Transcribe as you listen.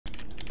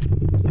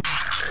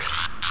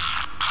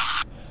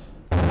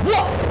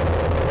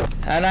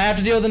And I have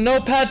to deal with the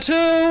notepad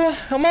too.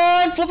 Come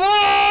on, flip it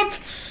up!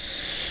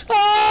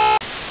 Ah!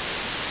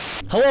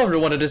 Hello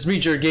everyone, it is me,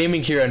 Jer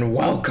Gaming here, and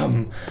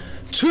welcome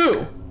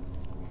to,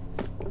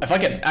 if I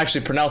can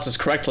actually pronounce this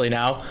correctly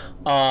now,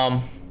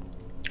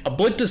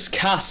 Oblitus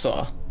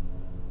Casa.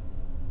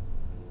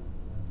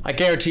 I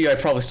guarantee you I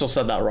probably still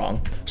said that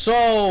wrong.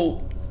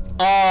 So,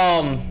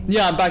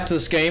 yeah, I'm back to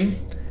this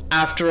game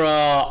after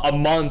a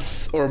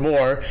month or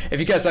more. If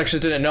you guys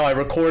actually didn't know, I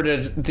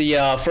recorded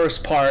the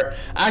first part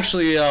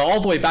actually all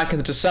the way back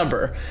in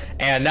December,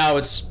 and now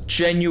it's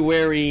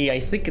January, I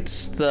think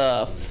it's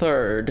the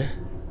 3rd.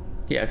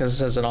 Yeah, because it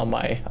says it on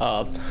my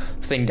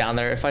thing down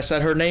there. If I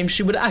said her name,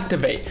 she would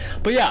activate.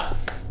 But yeah,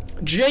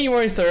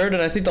 January 3rd,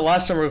 and I think the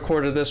last time I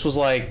recorded this was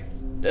like,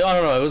 I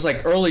don't know, it was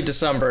like early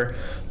December.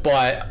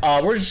 But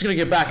we're just gonna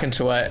get back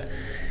into it.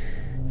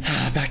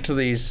 Back to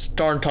these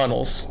darn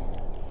tunnels.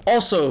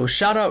 Also,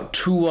 shout out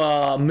to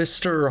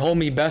Mr.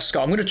 Homie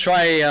Besco. I'm gonna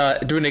try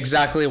doing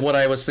exactly what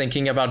I was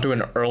thinking about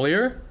doing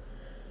earlier.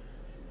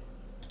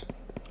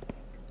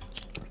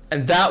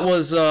 And that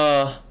was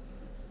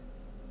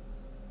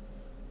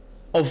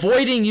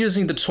avoiding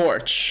using the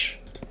torch.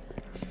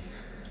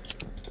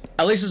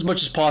 At least as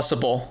much as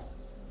possible.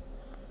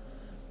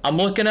 I'm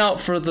looking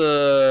out for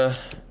the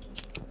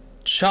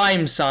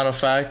chime sound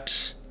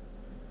effect.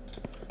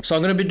 So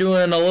I'm going to be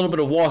doing a little bit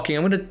of walking.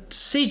 I'm going to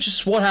see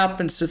just what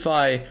happens if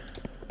I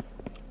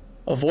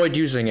avoid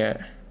using it.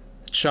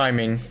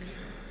 Chiming.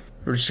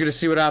 We're just going to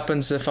see what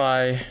happens if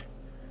I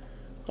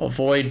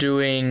avoid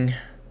doing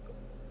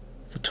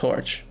the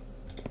torch.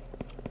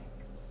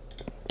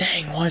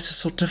 Dang, why is this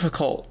so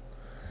difficult?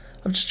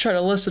 I'm just trying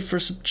to listen for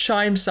some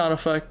chime sound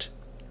effect.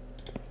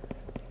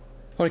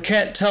 But I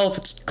can't tell if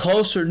it's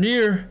close or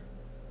near.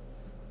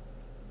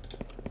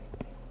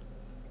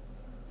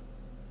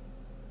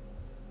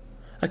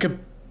 I could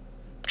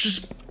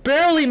just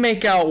barely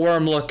make out where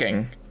I'm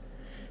looking.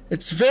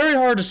 It's very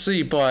hard to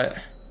see, but...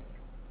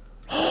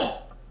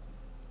 Oh,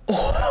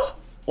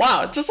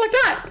 wow, just like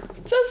that!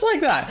 Just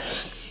like that!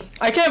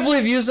 I can't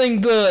believe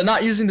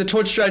not using the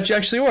torch strategy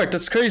actually worked.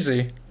 That's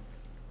crazy.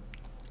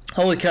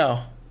 Holy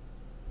cow.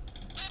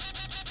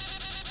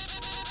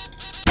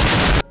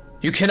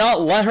 You cannot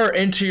let her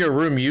into your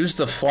room. Use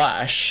the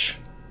flash.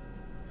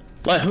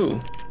 Let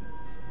who?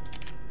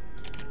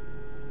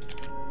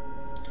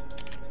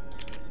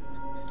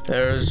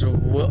 There's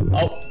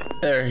oh,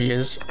 there he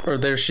is, or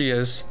there she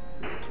is.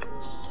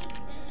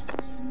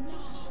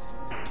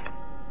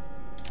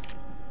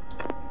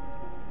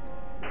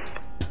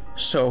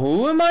 So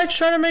who am I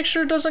trying to make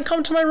sure doesn't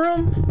come to my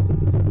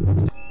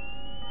room?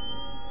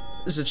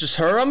 Is it just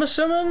her, I'm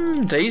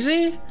assuming?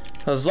 Daisy?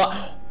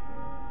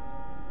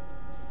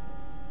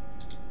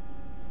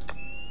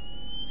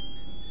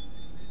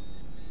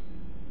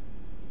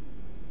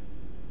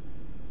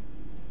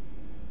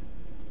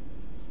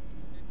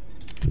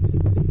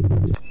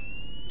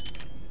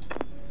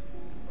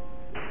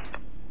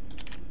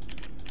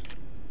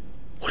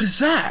 What is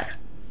that?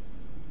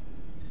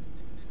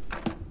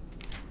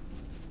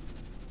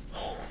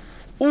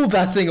 Oh,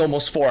 that thing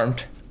almost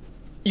formed.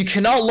 You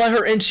cannot let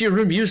her into your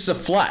room. Use the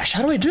flash.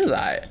 How do I do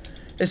that?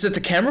 Is it the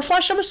camera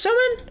flash, I'm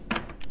assuming?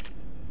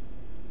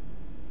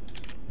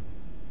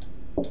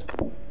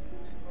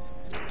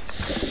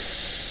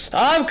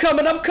 I'm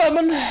coming, I'm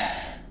coming.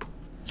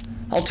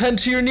 I'll tend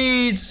to your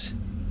needs.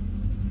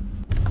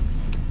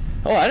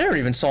 Oh, I never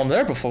even saw him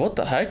there before. What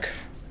the heck?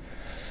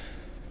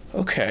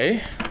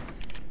 Okay.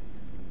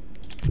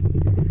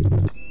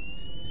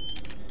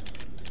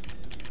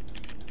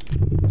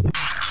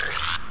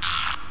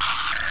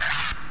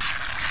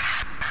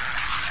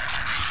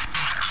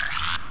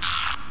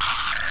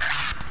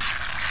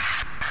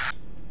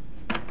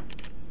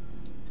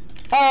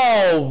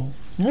 Oh,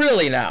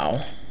 really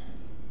now?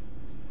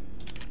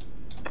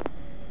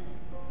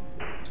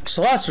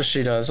 So that's what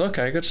she does.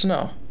 Okay, good to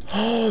know.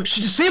 Oh,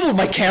 she disabled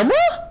my camera?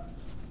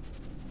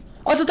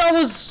 I thought that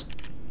was...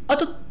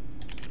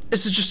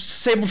 Is it just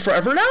disabled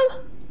forever now?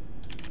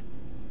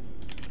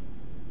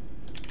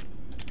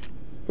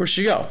 Where'd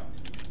she go?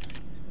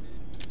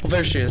 Oh,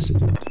 there she is.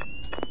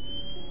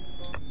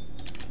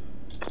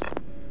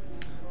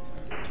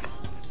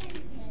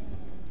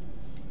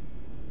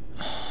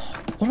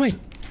 What do I...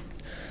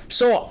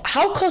 So,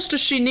 how close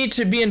does she need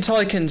to be until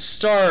I can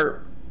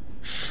start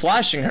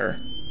flashing her?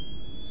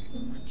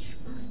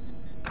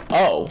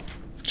 Oh,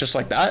 just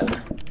like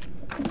that?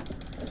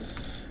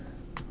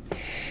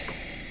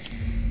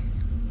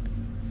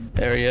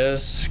 There he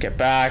is. Get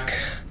back.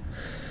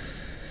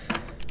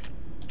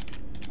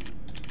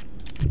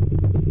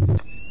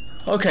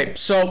 Okay,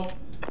 so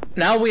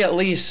now we at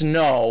least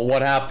know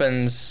what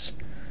happens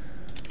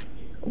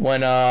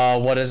when,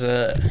 what is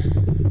it?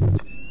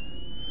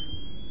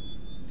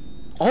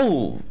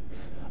 Oh,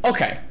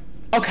 okay,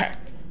 okay,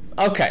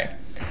 okay.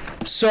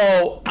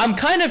 So, I'm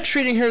kind of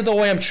treating her the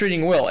way I'm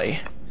treating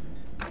Willie.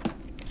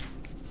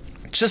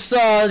 Just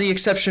the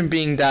exception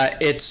being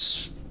that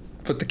it's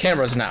with the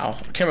cameras now,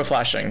 camera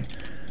flashing.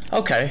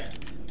 Okay.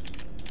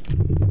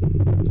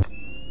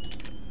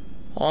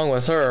 Along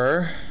with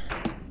her.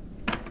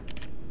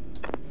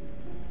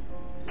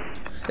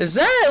 Is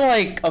that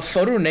like a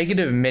photo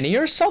negative Minnie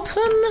or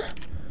something?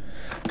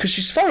 Because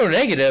she's photo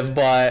negative,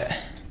 but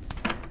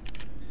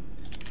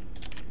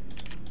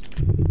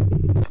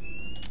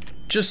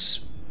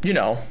just, you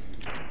know,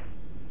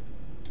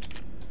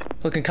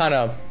 looking kind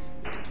of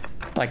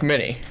like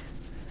Minnie.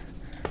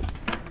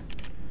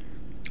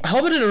 I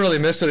hope I didn't really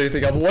miss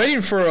anything. I'm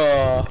waiting for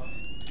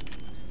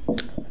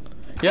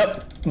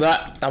yep,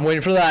 that. I'm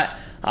waiting for that.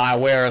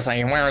 Where is that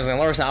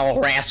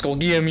little rascal?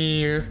 Give me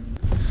here.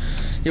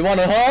 You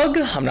want a hug?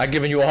 I'm not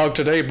giving you a hug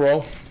today,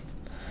 bro.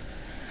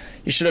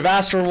 You should have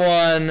asked for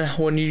one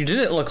when you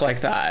didn't look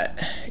like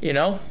that, you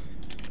know?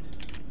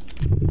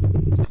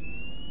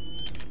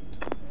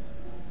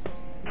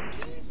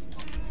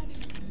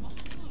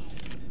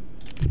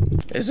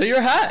 Is it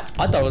your hat?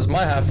 I thought it was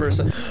my hat for a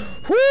second.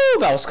 Whoo,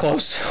 that was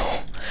close.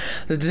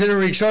 It didn't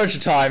recharge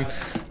in time.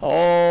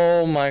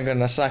 Oh my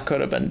goodness, that could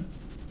have been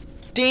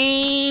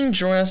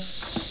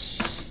dangerous.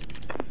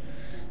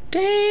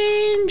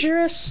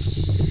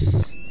 Dangerous.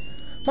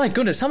 My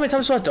goodness, how many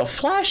times do I have to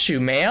flash you,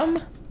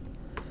 ma'am?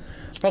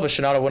 Probably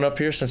should not have went up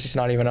here since he's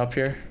not even up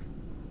here.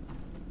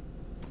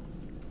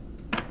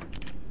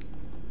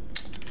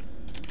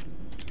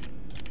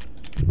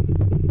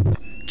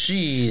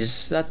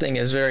 Jeez, that thing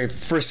is very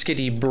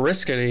friskety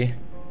briskety.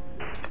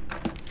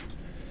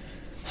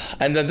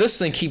 And then this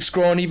thing keeps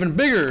growing even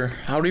bigger.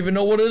 I don't even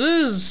know what it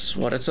is,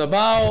 what it's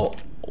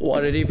about,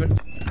 what it even...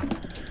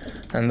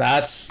 And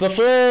that's the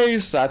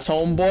face. That's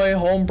homeboy,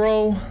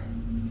 homebro.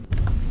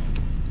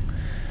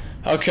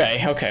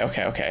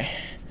 Okay.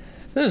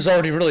 This is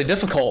already really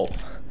difficult.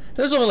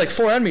 There's only like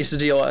 4 enemies to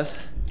deal with.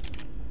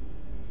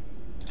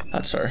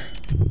 That's her.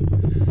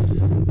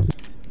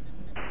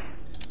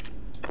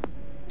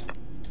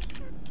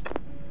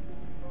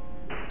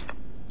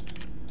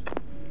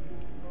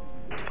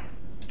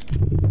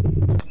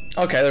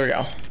 Okay, there we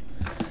go.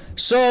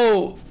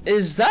 So,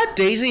 is that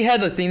Daisy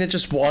head the thing that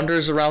just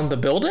wanders around the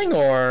building,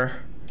 or?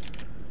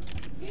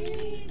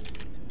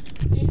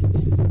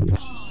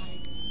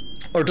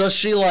 Or does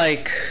she,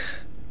 like,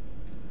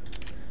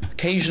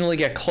 occasionally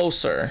get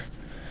closer?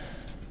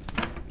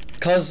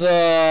 Cause,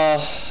 I'm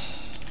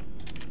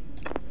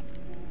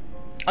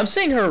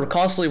seeing her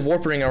constantly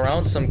warping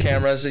around some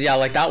cameras. Yeah,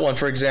 like that one,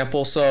 for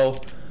example.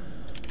 So,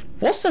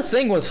 what's the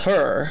thing with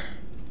her?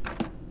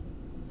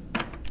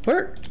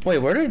 Where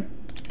did...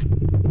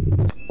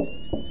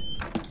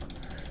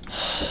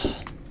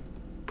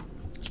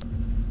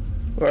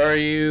 Where are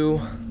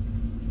you?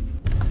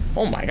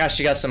 Oh my gosh,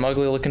 you got some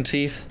ugly looking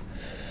teeth.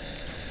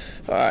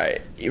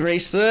 Alright,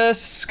 erase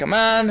this. Come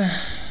on.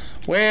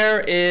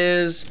 Where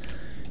is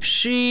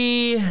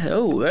she?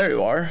 Oh, there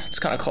you are. It's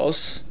kind of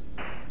close.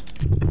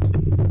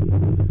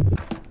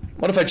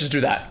 What if I just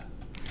do that?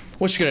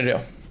 What you gonna do?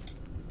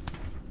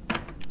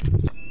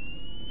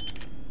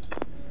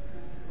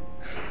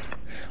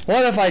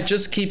 What if I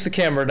just keep the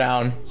camera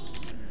down?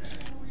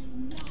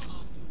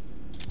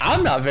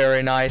 I'm not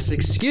very nice.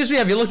 Excuse me,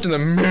 have you looked in the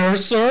mirror,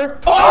 sir?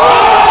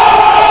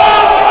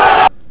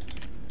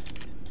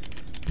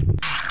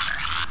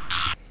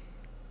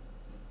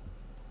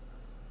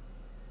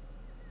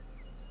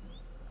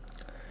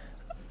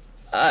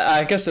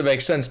 I guess it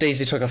makes sense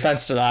Daisy took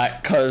offense to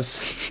that,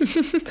 cause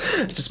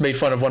just made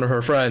fun of one of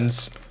her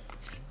friends.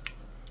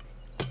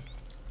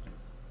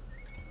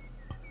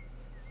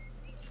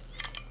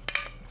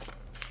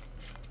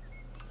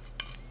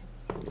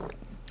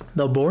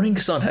 The morning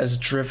sun has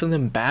driven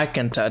them back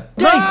into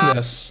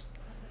dankness.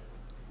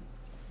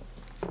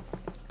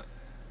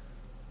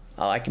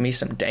 I like me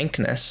some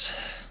dankness.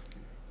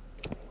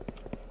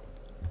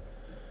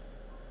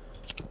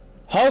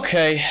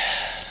 Okay.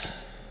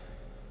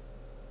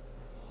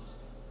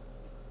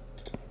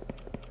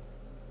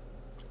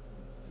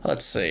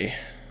 Let's see.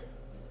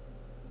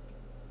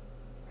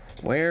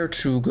 Where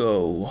to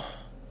go?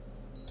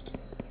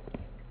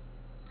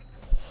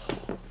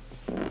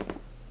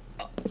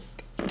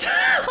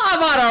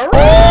 I'm on a roll!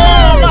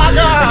 Oh my God!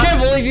 I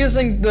can't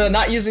believe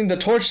not using the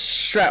torch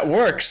strat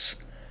works.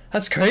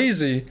 That's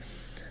crazy.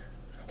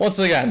 Once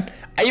again,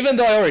 even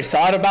though I already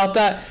thought about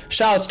that,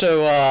 shoutouts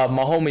to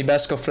my homie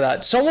Besco for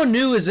that. Someone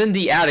new is in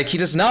the attic. He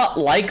does not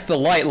like the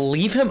light.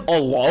 Leave him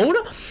alone?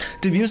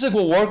 The music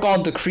will work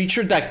on the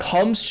creature that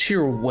comes to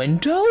your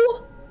window?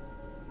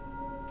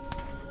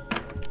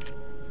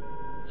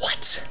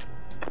 What?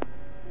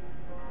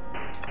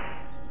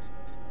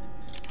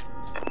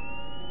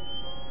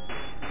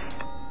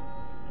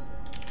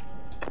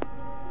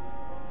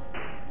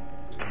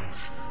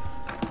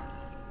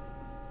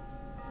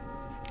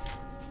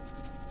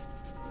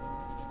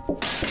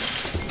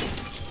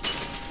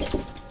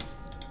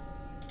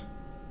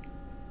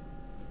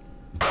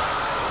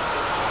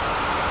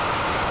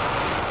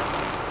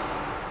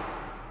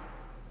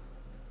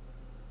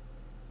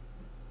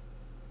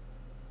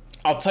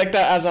 I'll take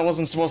that as I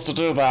wasn't supposed to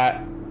do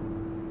that.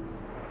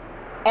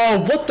 Oh,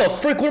 what the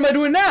frick? What am I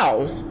doing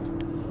now?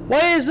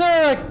 Why is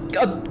there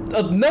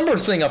a number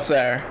thing up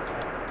there?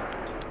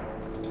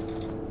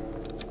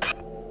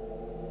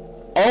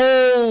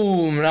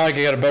 Oh, now I can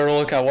get a better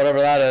look at whatever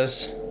that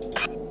is.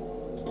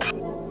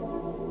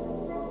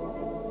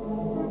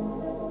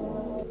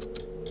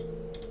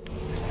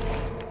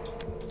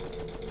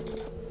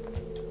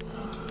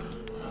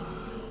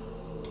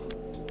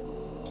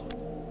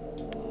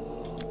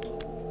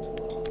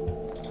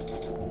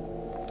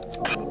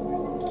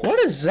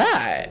 is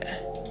that?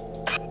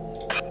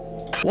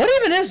 What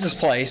even is this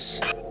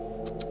place?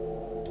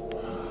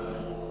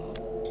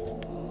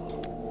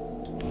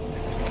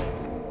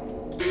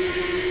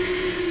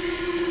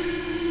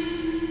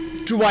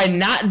 Do I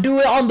not do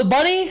it on the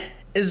bunny?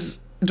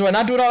 Do I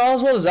not do it on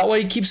Oswald? Is that why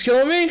he keeps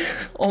killing me?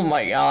 Oh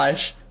my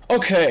gosh.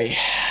 Okay,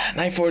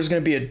 night 4 is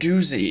gonna be a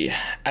doozy,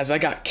 as I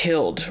got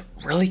killed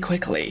really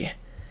quickly.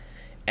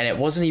 And it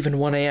wasn't even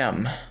 1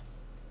 AM.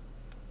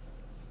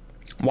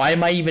 Why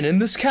am I even in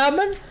this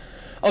cabin?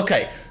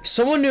 Okay,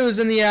 someone new is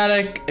in the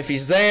attic. If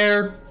he's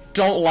there,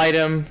 don't light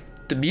him.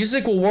 The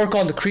music will work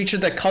on the creature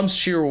that comes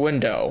to your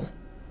window.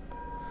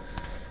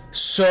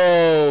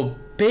 So,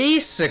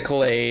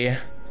 basically,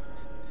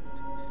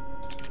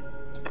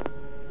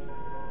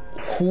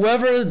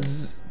 whoever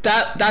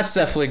that's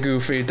definitely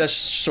Goofy. That's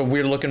just a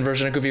weird looking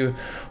version of Goofy.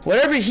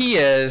 Whatever he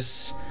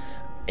is,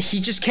 he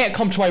just can't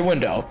come to my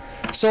window.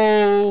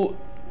 So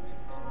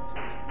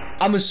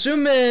I'm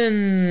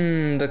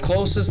assuming the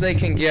closest they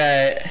can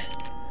get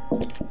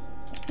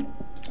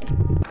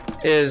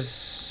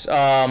is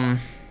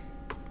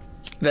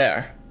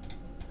there.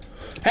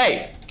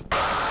 Hey!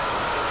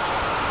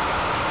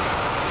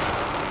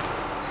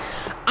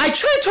 I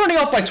tried turning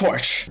off my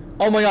torch.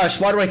 Oh my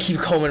gosh, why do I keep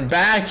coming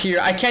back here?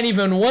 I can't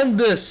even win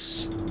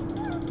this.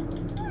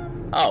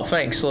 Oh,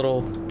 thanks,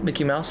 little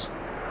Mickey Mouse.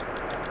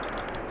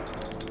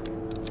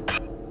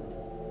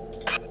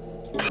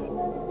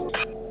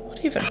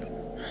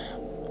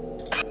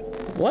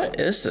 What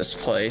is this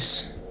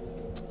place?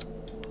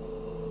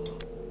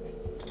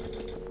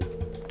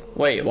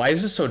 Wait, why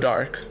is this so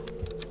dark?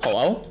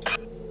 Hello?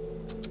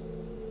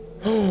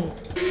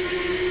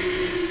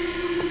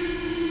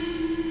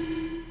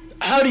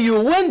 How do you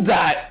win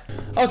that?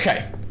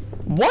 Okay,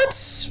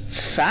 what's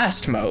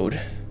fast mode?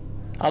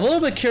 I'm a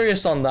little bit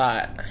curious on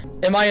that.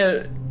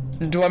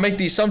 Do I make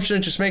the assumption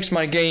it just makes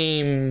my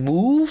game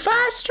move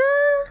faster?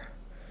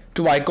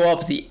 Do I go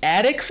up the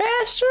attic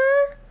faster?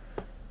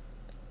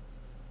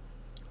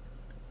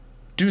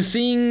 Do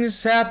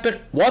things happen?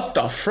 What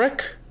the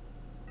frick?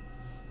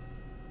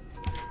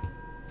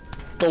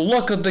 The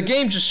look of the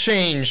game just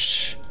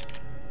changed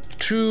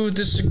to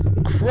this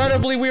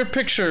incredibly weird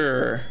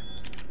picture.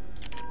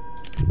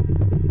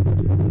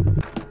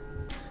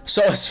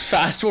 So is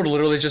fast mode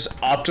literally just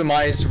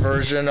optimized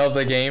version of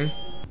the game?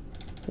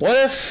 What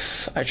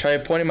if I try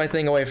pointing my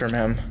thing away from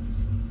him?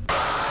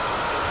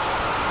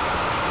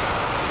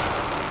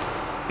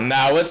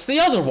 Now it's the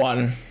other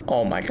one.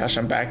 Oh my gosh,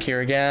 I'm back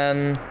here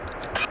again.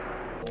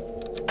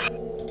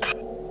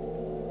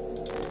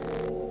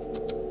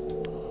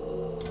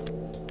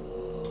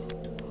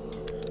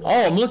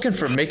 Oh, I'm looking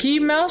for Mickey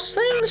Mouse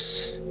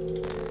things?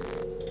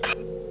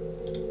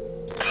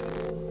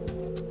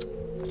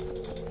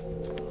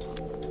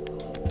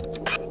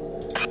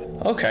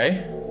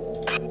 Okay.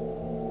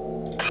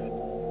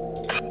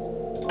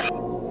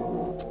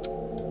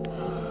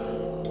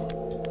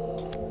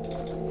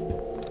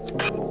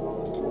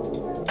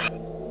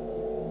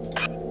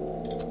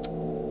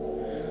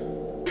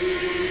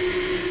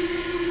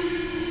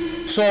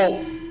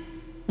 So,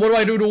 what do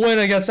I do to win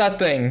against that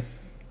thing?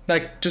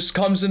 That just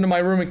comes into my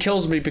room and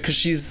kills me because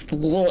she's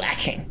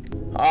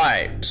lacking.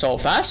 Alright, so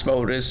fast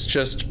mode is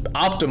just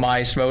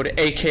optimized mode,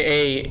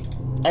 aka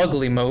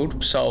ugly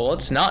mode, so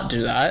let's not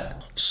do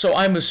that. So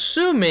I'm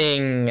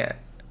assuming,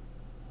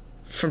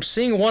 from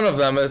seeing one of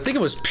them, I think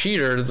it was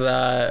Peter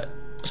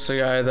that's the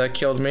guy that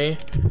killed me.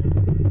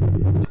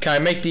 Can I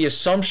make the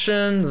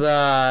assumption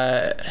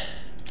that...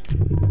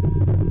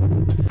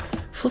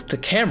 Flip the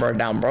camera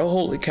down, bro.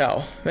 Holy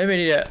cow. Maybe I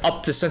need to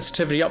up the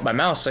sensitivity up my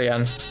mouse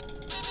again.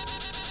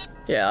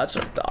 Yeah, that's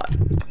what I thought.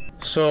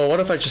 So what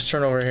if I just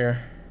turn over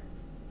here?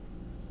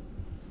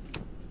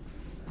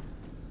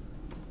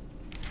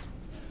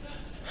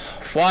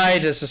 Why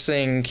does this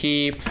thing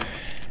keep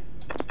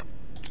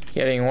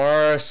getting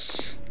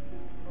worse?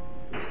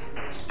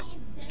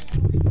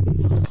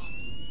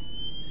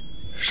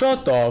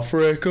 Shut the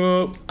frick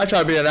up. I try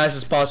to be as nice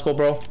as possible,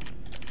 bro.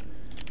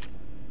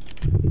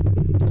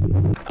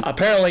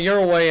 Apparently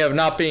your way of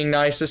not being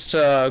nice is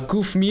to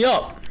goof me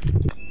up.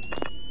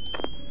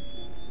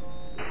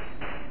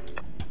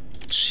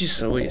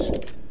 Jeez Louise.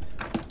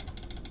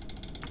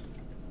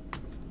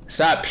 Is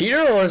that Peter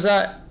or is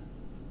that...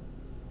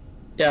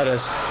 Yeah, it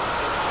is.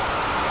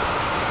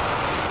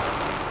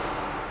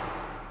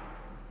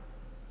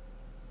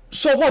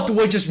 So what, do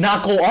we just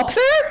not go up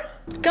there?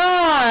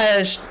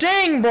 Gosh,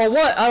 dang bro,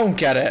 what? I don't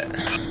get it.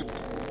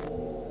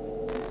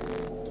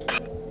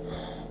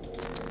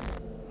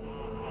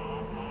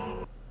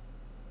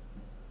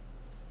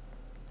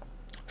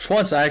 For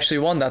once, I actually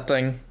won that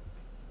thing.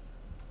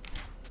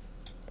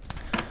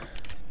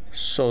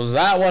 So is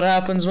that what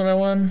happens when I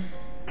win?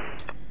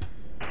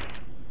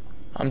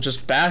 I'm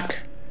just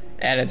back,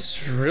 and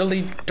it's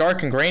really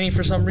dark and grainy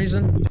for some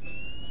reason.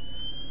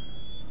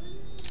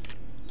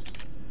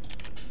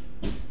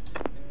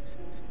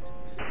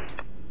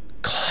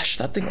 Gosh,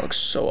 that thing looks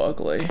so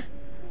ugly.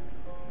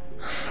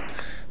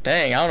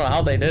 Dang, I don't know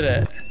how they did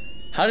it.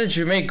 How did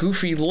you make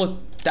Goofy look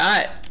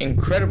that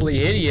incredibly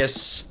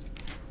hideous?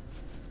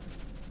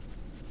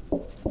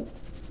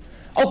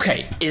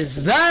 Okay,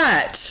 is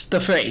that the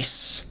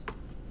face?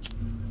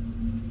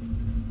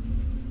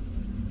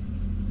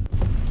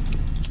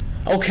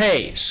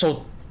 Okay,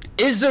 so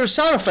is there a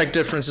sound effect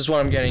difference is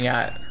what I'm getting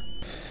at.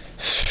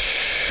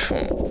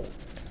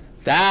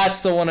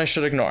 That's the one I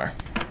should ignore.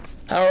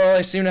 I don't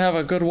really seem to have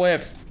a good way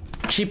of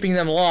keeping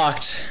them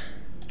locked.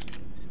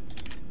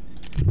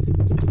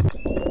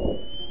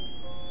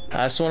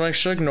 That's the one I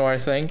should ignore, I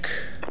think.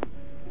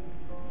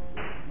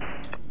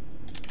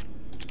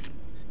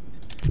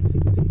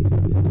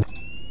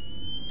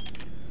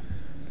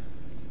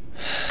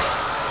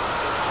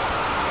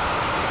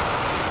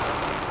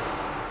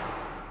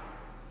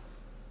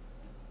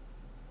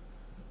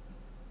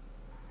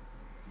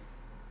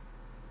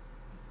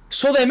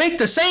 So they make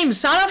the same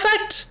sound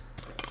effect?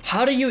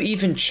 How do you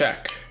even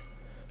check?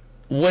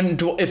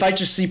 If I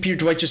just see Peter,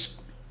 do I just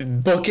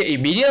book it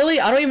immediately?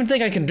 I don't even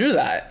think I can do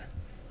that.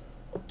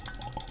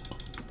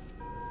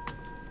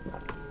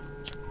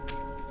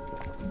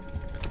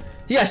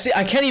 Yeah, see,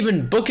 I can't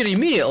even book it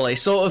immediately.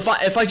 So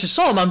if I just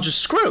saw him, I'm just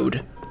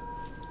screwed.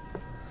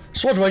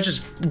 So what, do I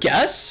just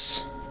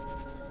guess?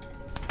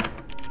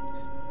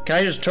 Can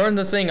I just turn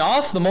the thing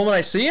off the moment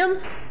I see him?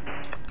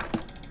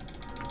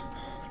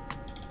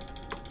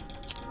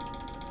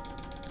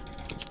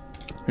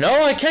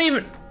 No, I can't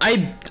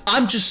even.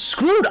 I'm just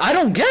screwed. I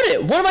don't get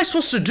it. What am I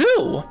supposed to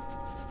do?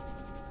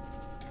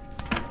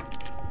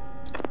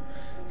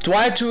 Do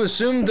I have to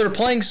assume they're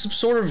playing some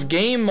sort of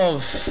game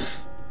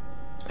of...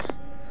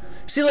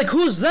 See, like,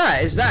 who's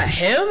that? Is that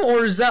him,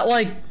 or is that,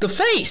 like, the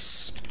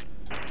face?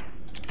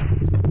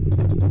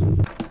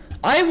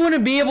 I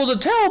wouldn't be able to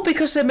tell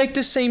because they make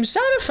the same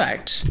sound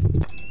effect.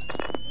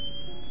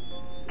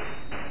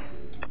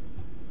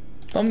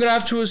 I'm gonna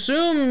have to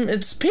assume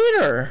it's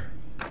Peter.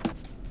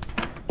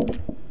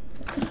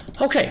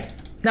 Okay,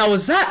 now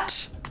is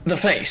that the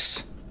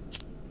face?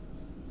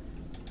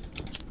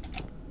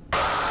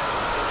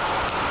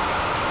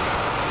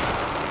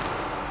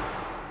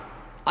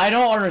 I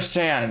don't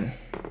understand.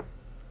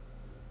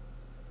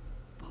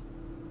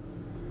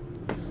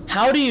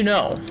 How do you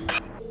know?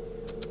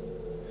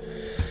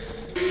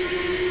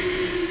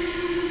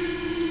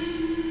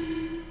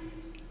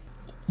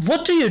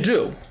 What do you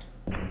do?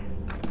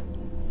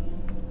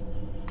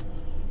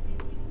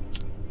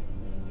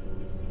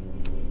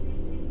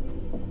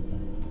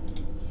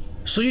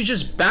 So you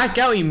just back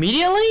out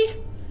immediately?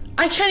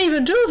 I can't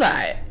even do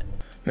that.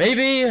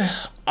 Maybe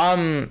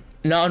I'm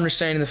not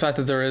understanding the fact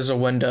that there is a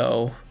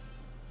window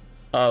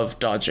of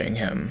dodging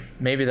him.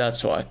 Maybe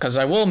that's why. Because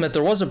I will admit,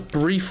 there was a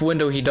brief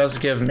window he does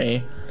give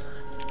me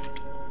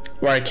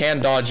where I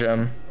can dodge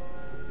him.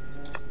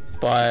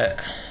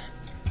 But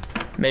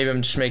maybe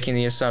I'm just making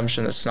the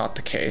assumption that's not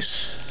the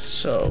case.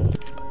 So,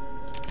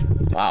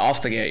 wow,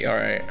 off the gate,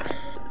 alright.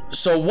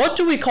 So what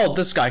do we call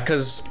this guy?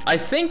 Because I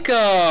think,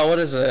 what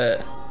is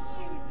it?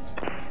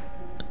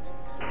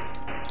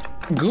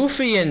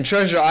 Goofy in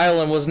Treasure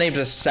Island was named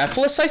as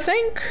Cephalus, I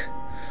think?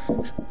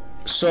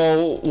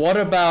 So, what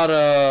about,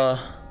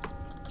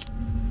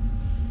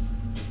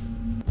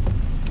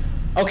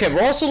 okay,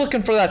 we're also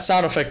looking for that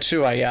sound effect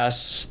too, I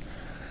guess.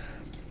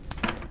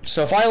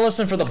 So if I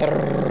listen for the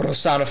brrrr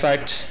sound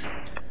effect,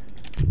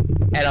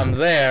 and I'm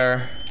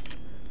there,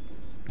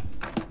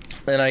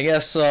 then I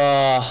guess,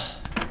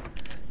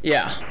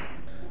 yeah.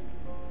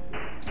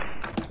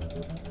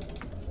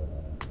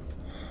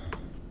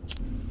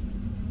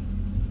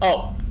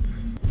 Oh.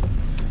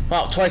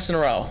 Wow, twice in a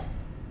row.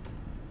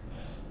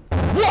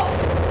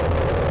 What?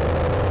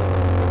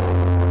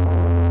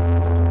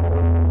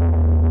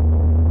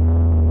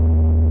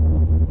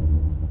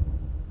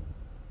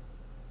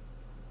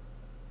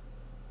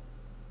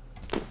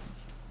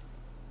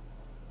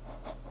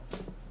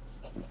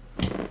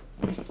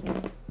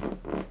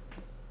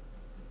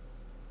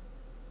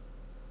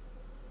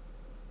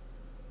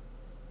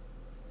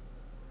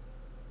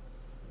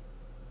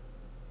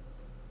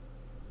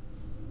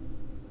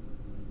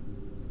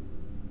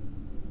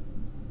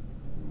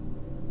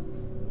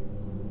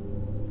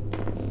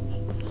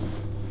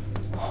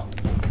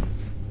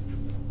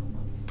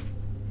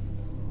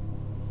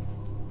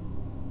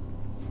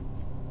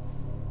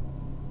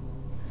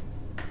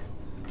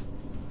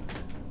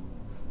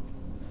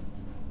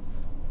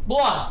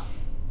 Blah.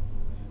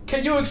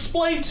 Can you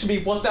explain to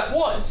me what that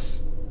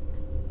was?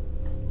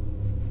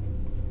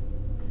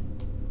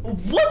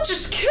 What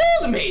just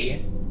killed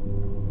me?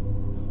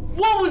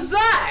 What was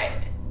that?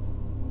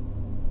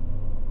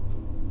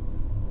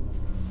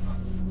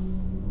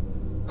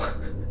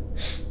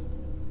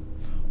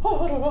 Oh,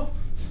 I don't know.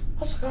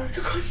 That's a very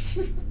good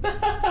question.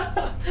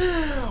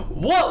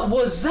 What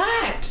was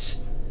that?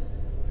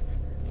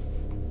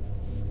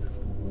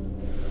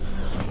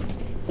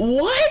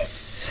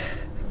 What?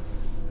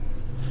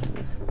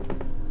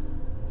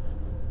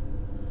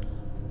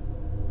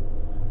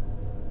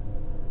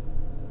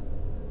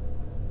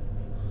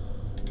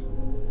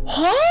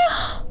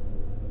 Huh?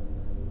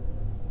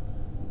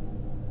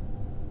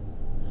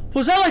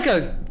 Was that like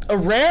a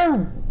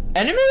rare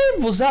enemy?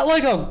 Was that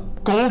like a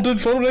golden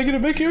photo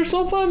negative Mickey or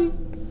something?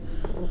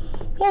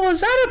 What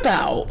was that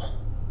about?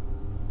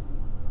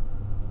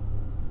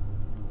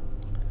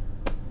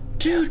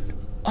 Dude,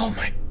 oh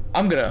my,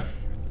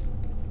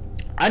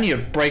 I need a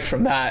break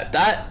from that.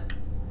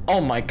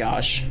 Oh my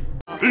gosh.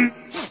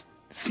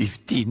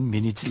 15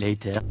 minutes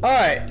later.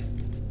 Alright,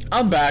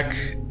 I'm back,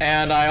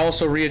 and I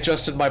also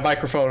readjusted my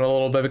microphone a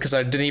little bit because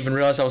I didn't even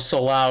realize I was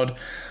so loud.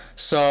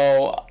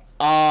 So,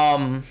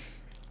 yeah,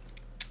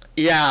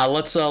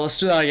 let's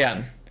do that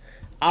again.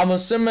 I'm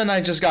assuming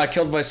I just got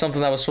killed by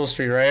something that was supposed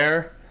to be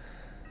rare.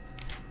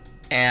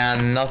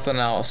 And nothing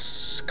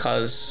else,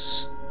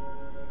 cause...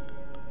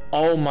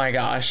 Oh my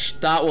gosh,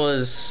 that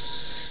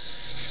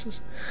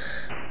was...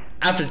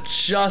 After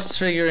just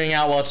figuring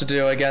out what to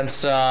do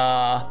against,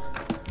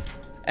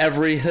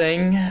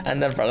 everything,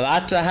 and then for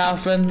that to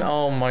happen,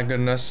 oh my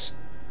goodness.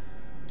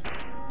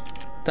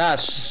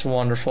 That's just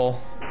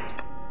wonderful.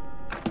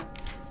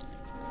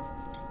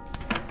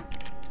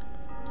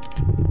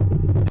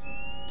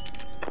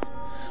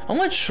 I'm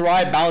gonna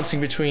try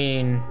balancing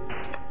between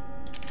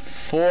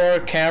 4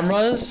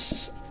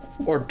 cameras,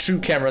 or 2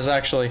 cameras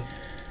actually.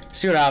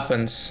 See what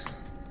happens.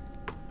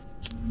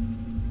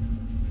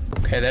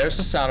 Okay, there's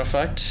the sound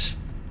effect.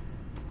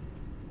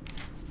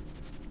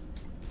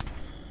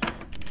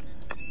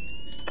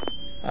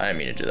 I didn't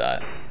mean to do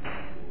that.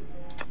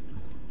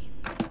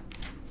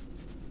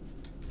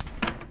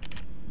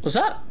 Was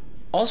that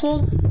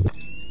Oswald?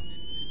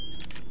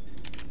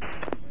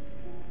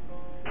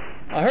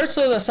 I heard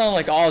something that sounded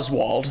like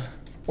Oswald.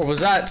 Or was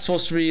that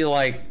supposed to be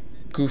like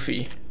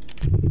Goofy?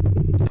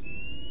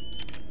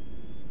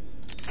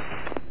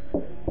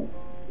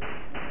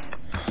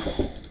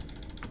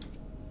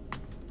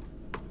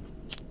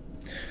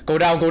 Go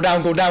down, go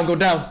down, go down, go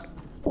down.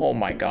 Oh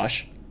my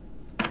gosh.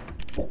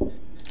 Oh,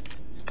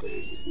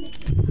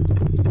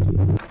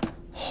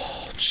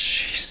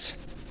 jeez.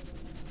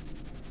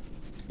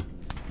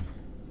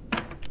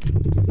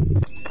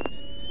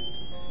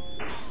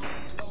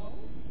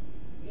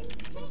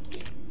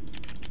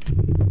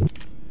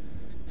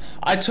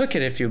 I took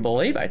it if you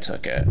believe I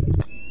took it.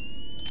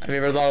 Have you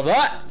ever thought of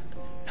that?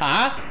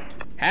 Huh?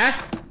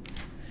 Huh?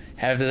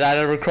 Have that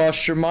ever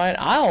crossed your mind?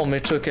 I only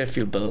took it if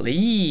you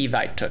believe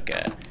I took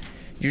it.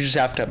 You just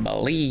have to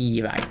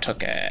believe I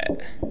took it.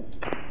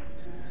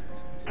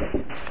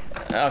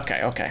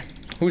 Okay, okay.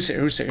 Who's here?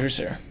 Who's here? Who's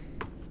here?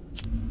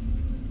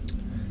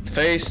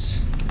 Face.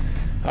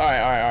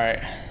 Alright, alright, alright.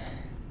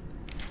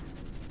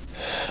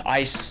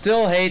 I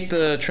still hate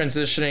the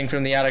transitioning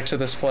from the attic to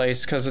this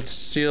place because it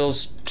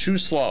feels too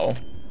slow.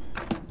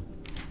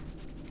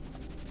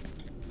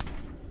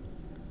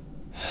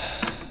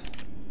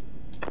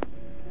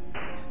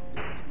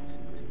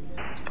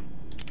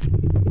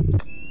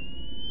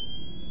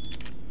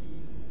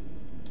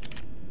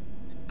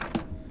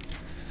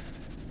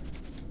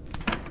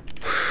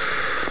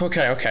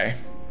 Okay, okay.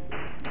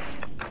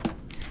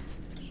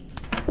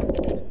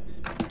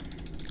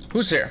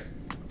 Who's here?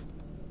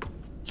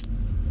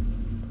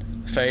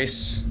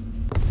 Face.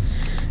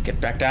 Get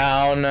back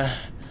down.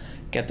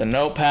 Get the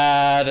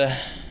notepad.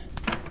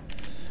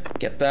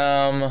 Get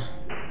them.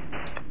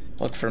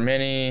 Look for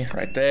Minnie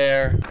right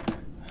there.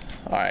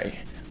 Alright.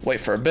 Wait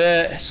for a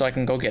bit so I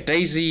can go get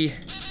Daisy.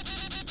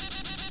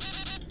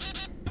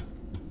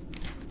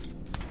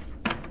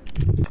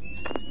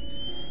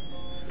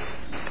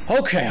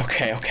 Okay,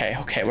 okay, okay,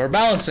 okay. We're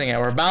balancing it.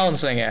 We're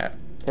balancing it.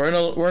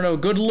 We're in a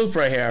good loop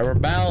right here. We're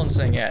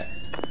balancing it.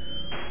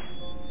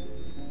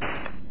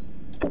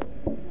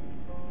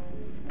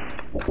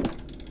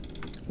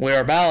 We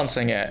are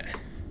balancing it.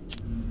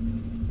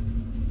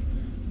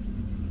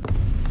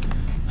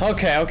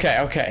 Okay, okay,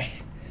 okay.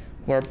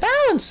 We're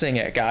balancing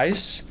it,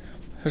 guys.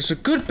 There's a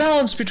good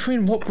balance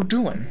between what we're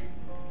doing.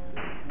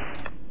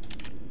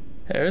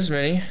 There's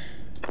Minnie.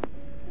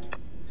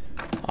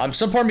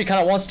 Some part of me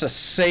kind of wants to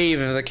save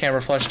the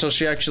camera flash until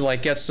she actually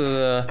like gets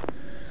to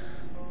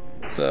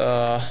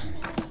the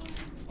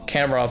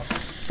camera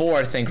 4,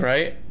 I think,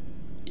 right?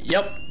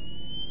 Yep.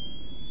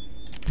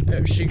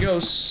 There she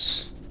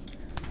goes.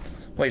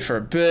 Wait for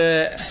a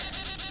bit.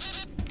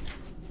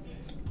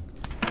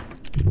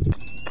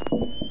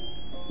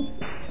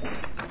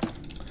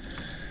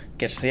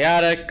 Gets to the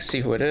attic,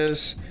 see who it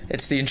is.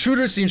 It's the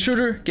intruder, it's the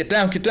intruder. Get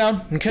down,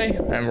 okay?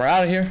 And we're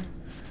out of here.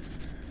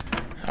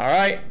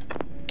 Alright.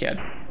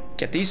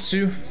 Get these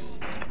 2.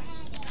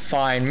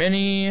 Find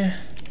Minnie.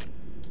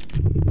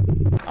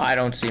 I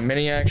don't see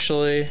Minnie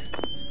actually.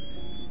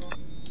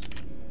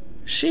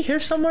 Is she here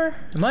somewhere?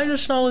 Am I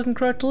just not looking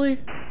correctly?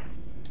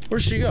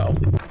 Where'd she go?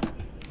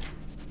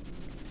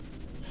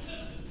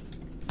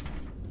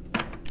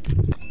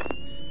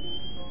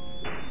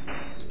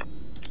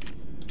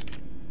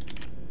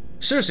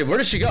 Seriously, where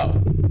did she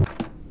go?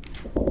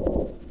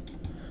 Oh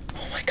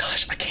my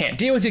gosh, I can't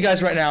deal with you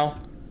guys right now.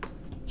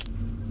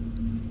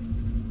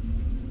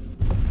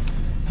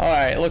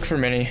 Alright, look for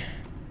Minnie.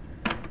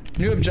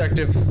 New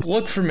objective,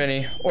 look for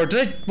Minnie. Or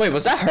did I, wait,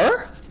 was that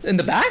her? In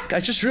the back? I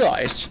just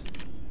realized.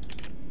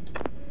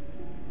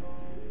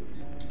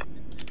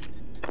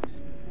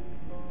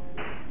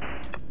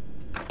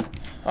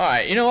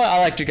 Alright, you know what?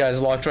 I liked you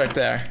guys locked right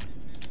there.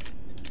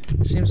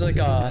 Seems like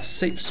a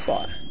safe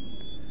spot.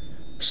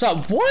 So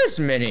that was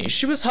Minnie.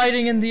 She was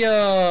hiding in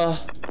the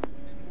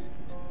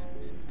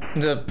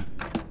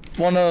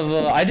one of,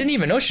 I didn't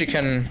even know she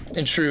can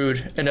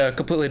intrude in a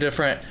completely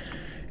different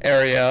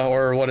area,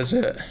 or what is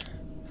it?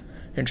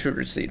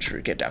 Intruders, the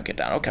intruder. Get down, get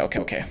down. Okay, okay,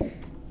 okay.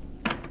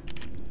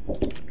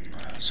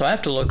 So I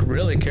have to look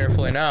really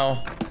carefully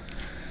now,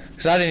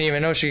 because I didn't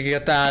even know she could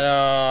get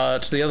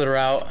that, to the other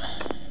route.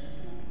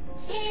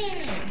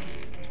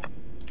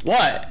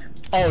 What?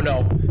 Oh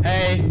no.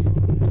 Hey.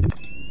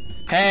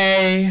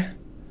 Hey.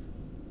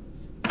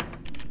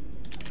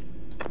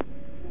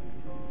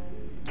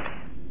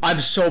 I'm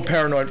so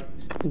paranoid.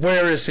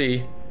 Where is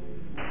he?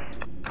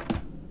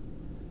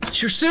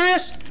 You're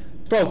serious?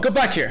 Bro, go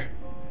back here.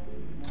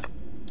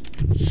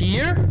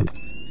 Here?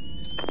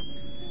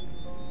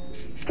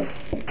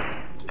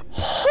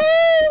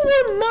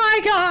 Oh my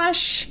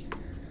gosh!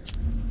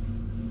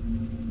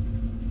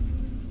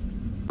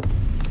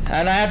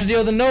 And I have to deal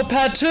with the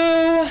notepad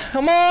too.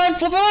 Come on,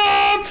 flip it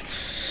up!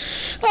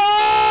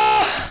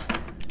 Ah!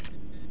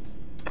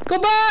 Go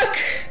back!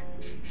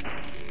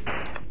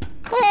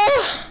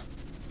 Oh!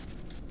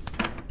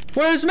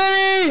 Where's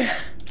Minnie?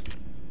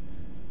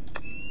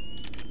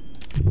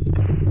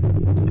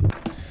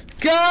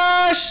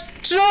 Gosh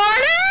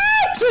darn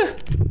it!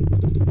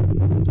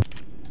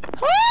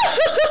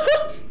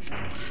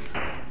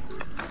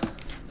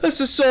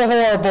 This is so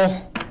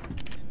horrible.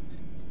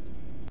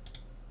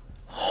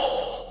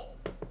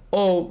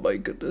 Oh my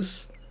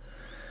goodness.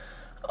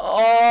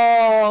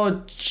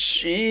 Oh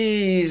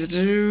jeez,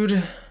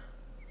 dude.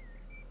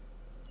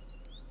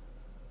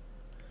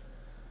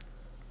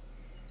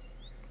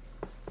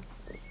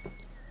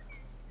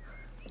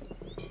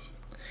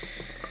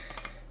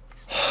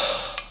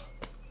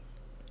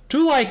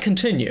 Do I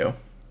continue?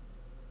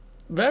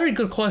 Very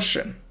good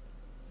question.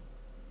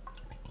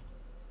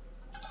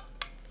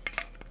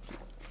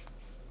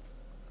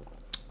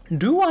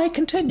 Do I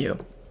continue?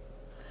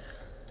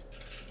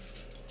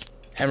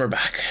 Hammer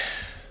back.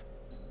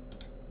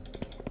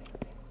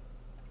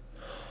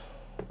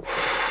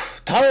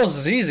 Tunnels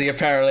is easy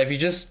apparently if you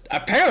just,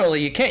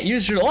 apparently you can't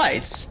use your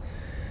lights.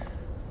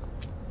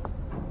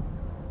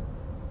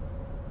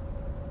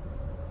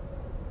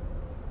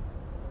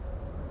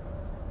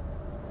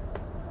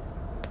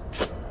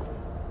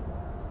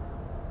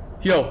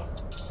 Yo.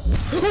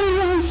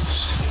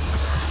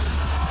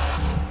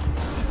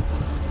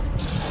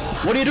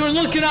 What are you doing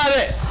looking at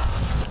it?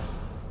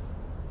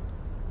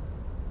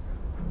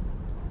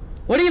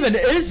 What even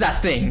is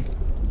that thing?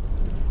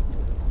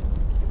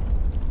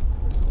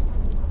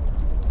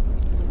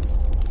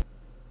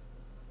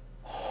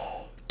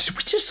 Did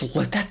we just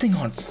lit that thing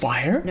on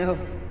fire? No.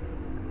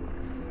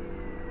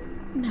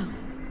 No.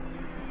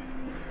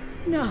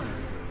 No.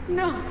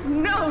 No.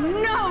 No.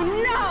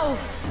 No. No!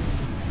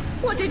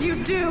 What did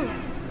you do?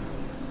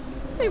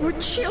 They were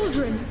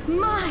children.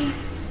 My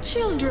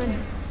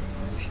children.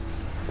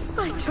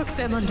 I took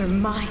them under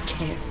my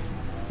care.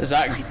 Is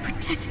that I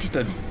protected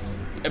the them.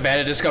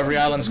 abandoned Discovery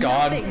Island's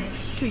gone? Nothing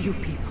to you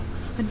people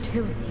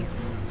until you.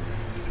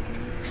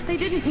 They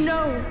didn't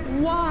know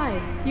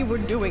why you were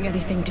doing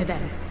anything to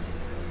them.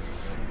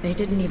 They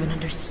didn't even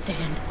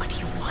understand what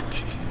you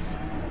wanted.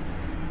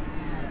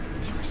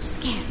 They were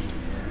scared.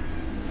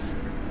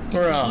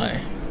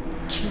 Really?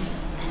 Killed.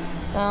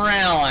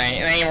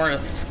 Really? They were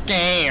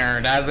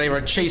scared as they were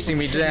chasing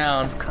me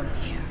down. I've come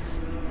here.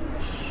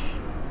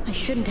 I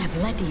shouldn't have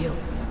let you.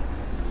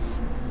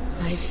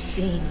 I've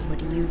seen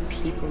what you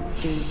people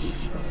do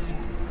before.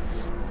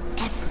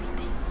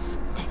 Everything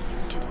that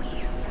you do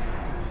here.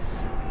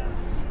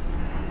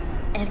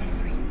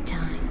 Every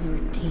time your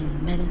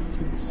team meddles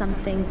in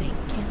something they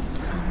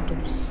can't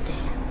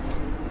understand.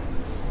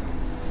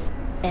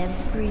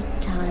 Every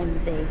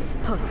time they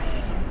push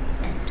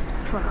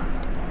and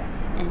prod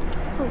and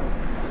poke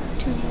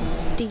too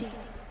deep.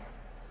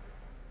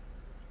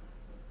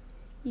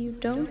 You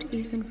don't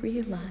even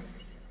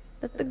realize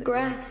that the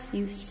grass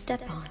you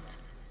step on,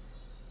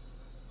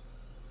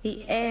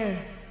 the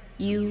air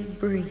you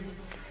breathe,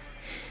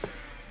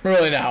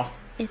 Really now?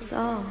 it's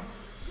all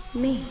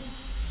me.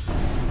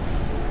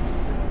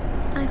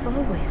 I've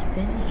always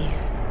been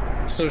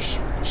here. So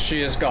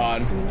she is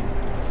gone.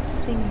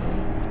 Every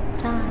single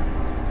time.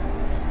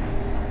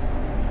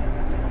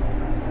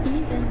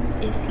 Even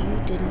if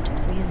you didn't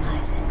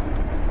realize it.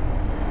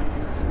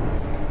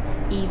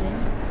 Even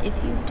if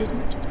you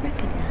didn't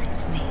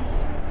recognize me.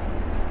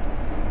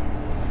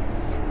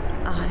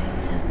 I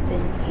have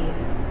been here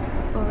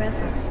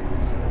forever.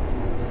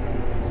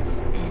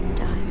 And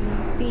I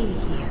will be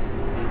here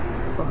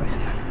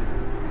forever.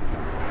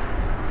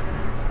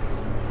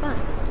 But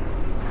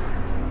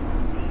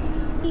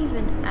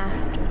even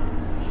after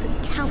the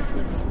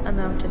countless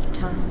amount of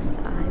times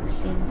I've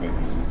seen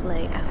this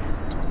play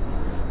out,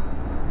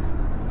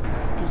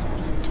 the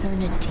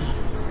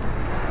eternities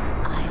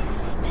I've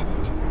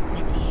spent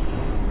with you.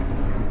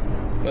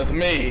 With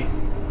me?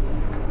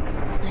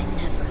 I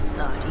never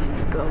thought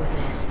you'd go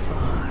this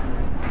far.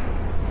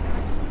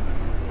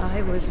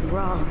 I was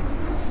wrong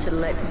to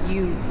let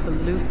you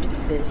pollute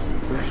this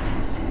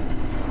place.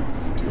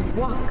 To could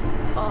walk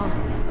all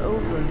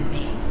over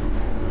me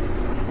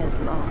as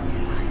long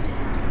as I did.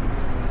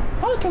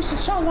 That doesn't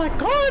sound like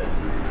God.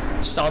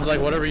 Sounds like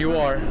whatever you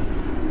are.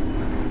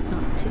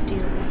 Not to deal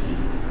with you.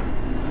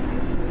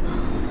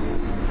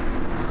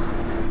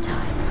 Long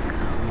time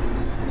ago.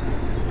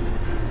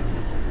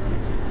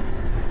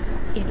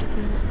 It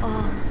will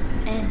all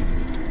end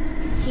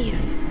here.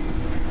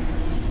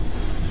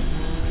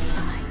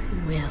 I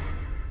will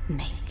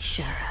make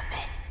sure of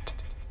it.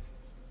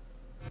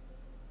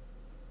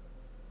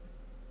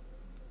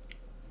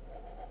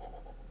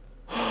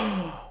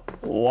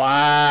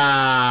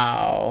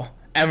 Wow.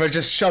 Emma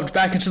just shoved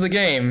back into the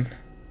game.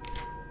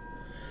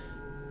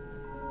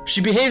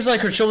 She behaves like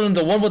her children.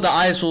 The one with the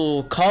eyes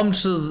will come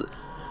to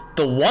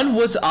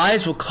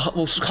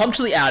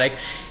the attic.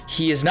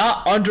 He is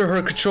not under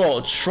her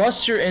control.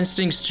 Trust your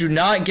instincts. Do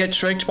not get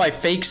tricked by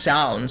fake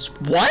sounds.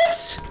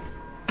 What?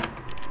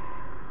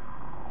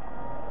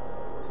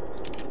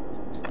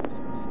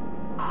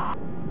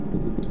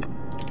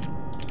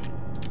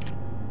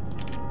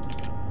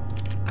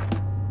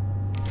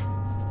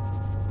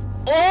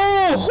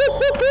 Oh!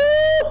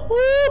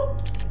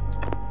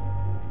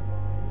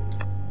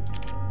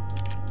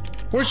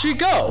 Where'd she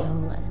go?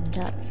 You'll end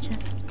up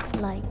just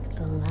like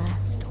the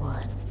last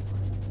one.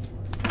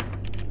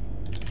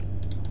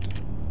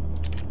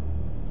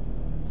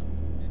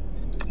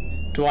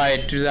 Do I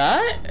do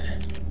that?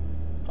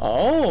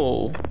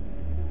 Oh.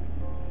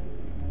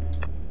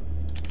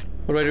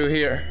 What do I do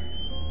here?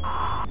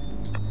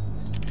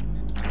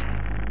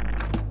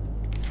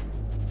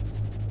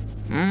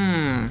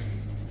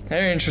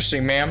 Very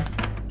interesting, ma'am.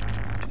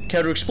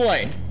 Care to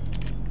explain?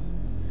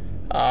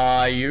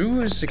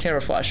 Use the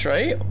camera flash,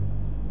 right?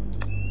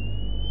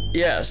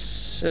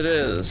 Yes, it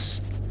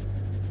is.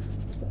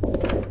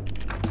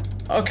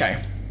 Okay.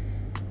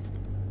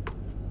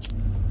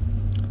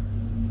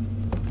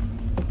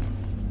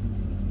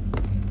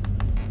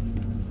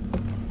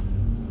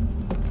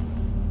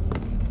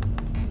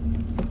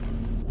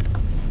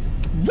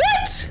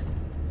 What?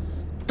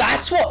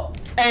 That's what?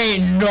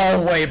 Ain't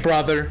no way,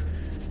 brother.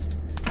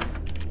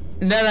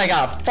 And then I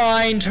gotta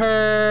find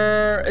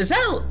her. Is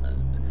that?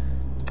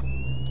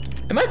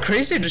 Am I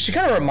crazy? Does she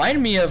kind of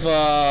remind me of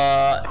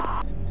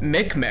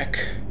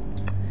Mick,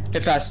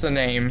 if that's the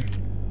name?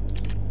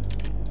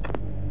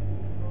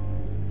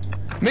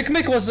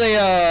 Mick was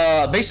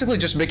a basically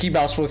just Mickey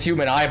Mouse with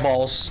human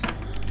eyeballs.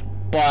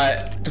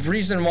 But the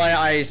reason why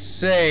I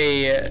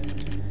say it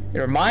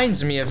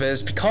reminds me of it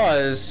is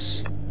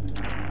because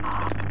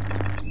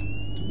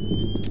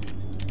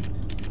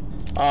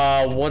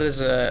what is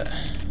it?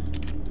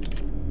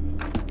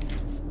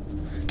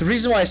 The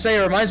reason why I say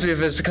it reminds me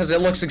of it is because it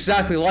looks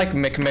exactly like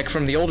Mick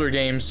from the older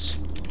games.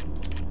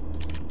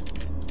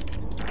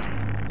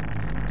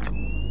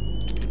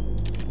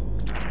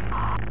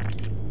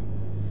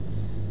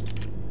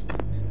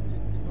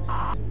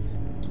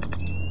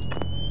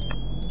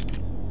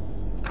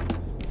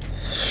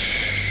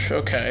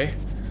 Okay.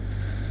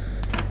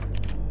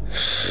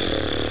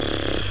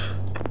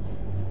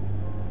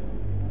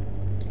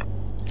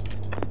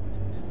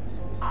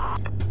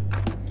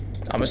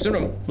 I'm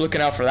assuming I'm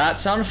looking out for that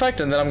sound effect,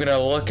 and then I'm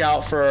gonna look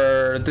out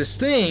for this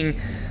thing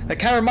that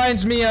kind of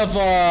reminds me of,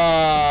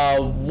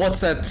 what's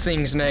that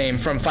thing's name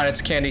from Five Nights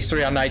at Candy's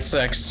 3 on Night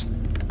 6?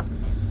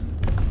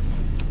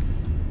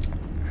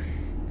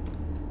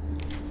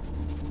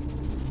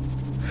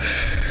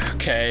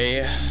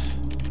 Okay.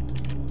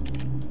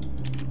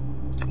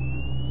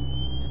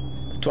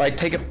 Do I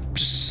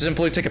just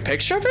simply take a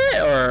picture of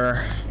it,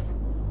 or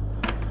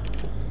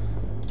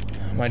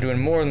am I doing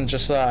more than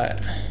just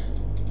that?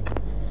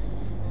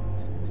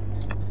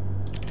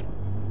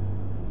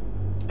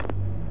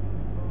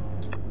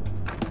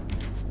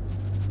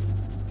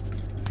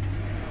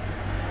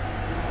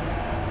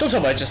 Don't tell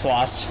me I just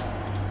lost.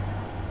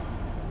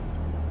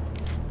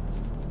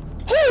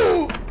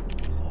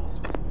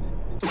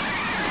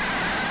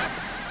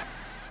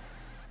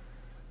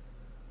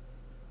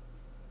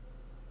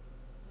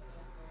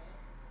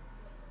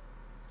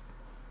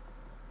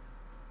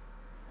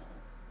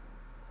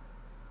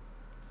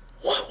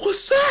 What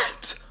was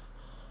that?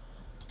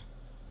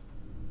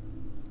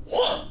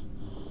 What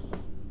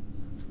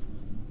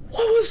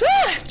was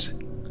that?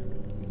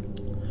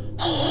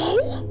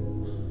 Hello?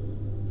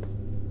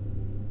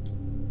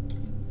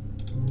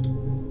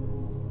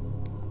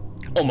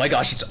 Oh my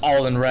gosh, it's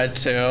all in red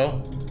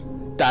too.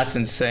 That's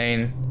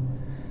insane.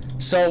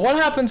 So what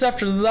happens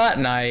after that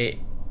night?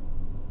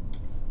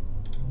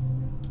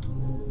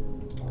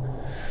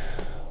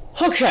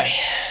 Okay,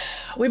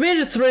 we made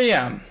it 3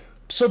 AM.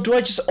 So do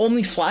I just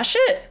only flash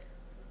it?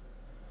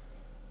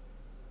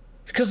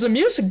 Because the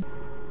music...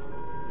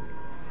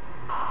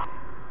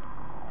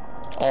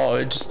 Oh,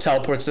 it just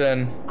teleports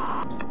in.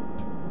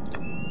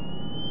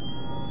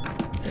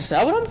 Is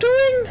that what I'm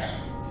doing?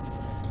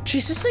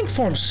 Jeez, this thing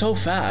forms so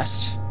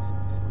fast.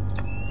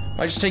 Am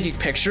I just taking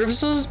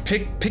pictures of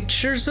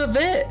pictures of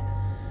it?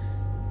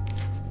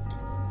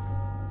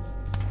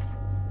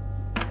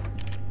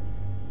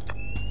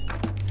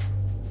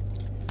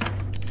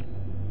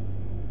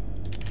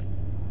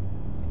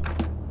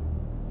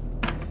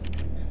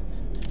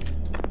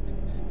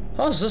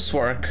 How does this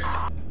work?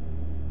 I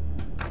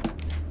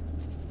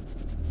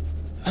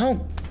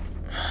don't...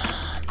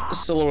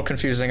 This is a little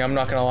confusing, I'm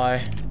not gonna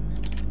lie.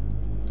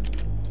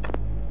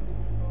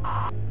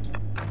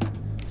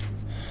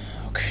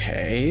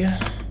 Okay.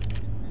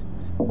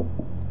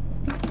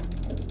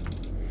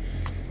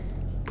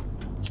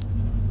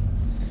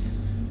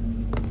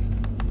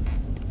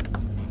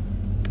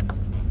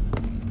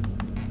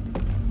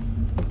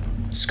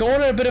 It's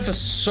going in a bit of a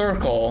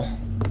circle-ish.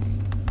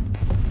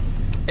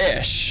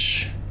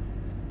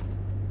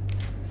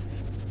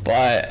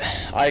 But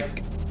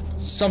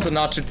something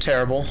not too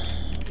terrible.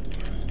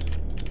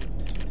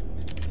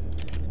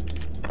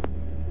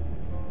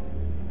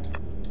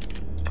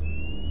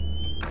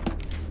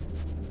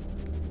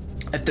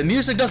 If the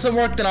music doesn't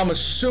work, then I'm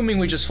assuming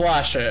we just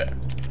flash it.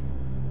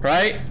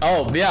 Right?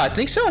 Oh, yeah, I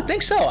think so.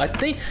 I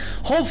think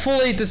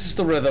hopefully this is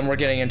the rhythm we're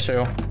getting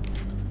into.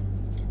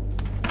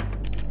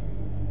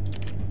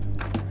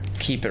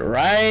 Keep it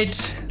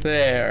right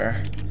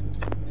there.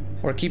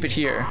 Or keep it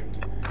here.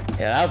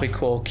 Yeah, that would be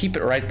cool. Keep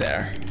it right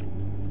there.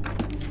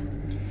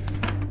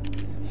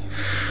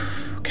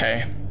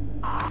 Okay.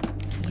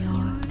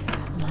 Your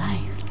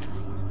life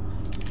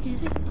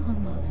is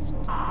almost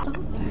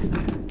over.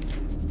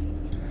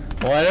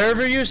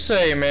 Whatever you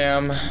say,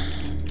 ma'am.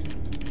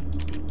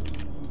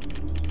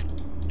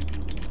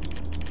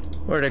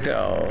 Where'd it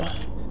go?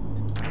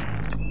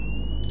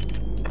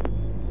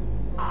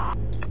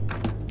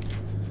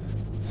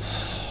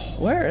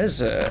 Where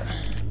is it?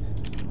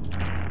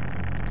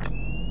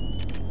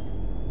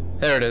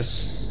 There it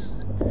is.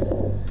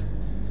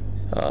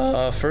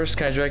 First,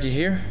 can I drag you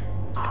here?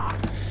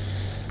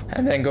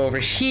 And then go over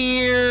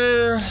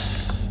here.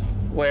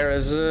 Where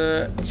is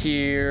it?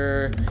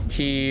 Here,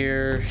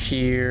 here,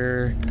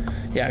 here.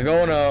 Yeah,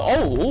 going to...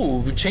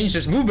 Oh, we changed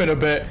his movement a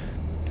bit.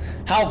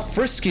 How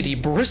friskety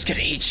briskety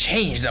he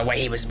changed the way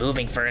he was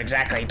moving for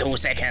exactly 2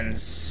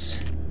 seconds.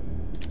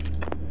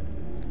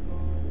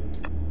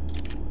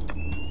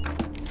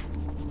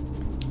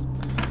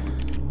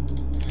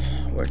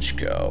 Where'd you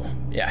go?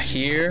 Yeah,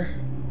 here.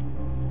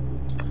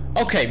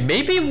 Okay,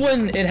 maybe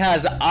when it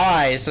has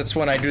eyes, that's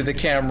when I do the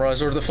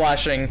cameras or the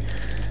flashing.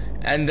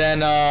 And then,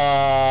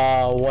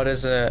 what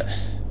is it?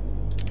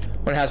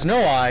 When it has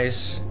no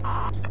eyes.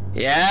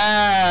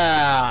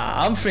 Yeah,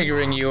 I'm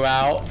figuring you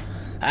out.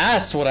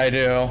 That's what I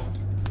do.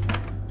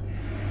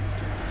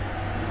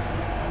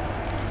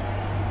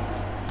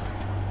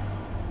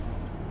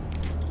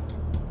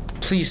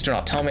 Please do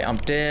not tell me I'm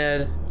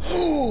dead.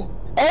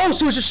 Oh,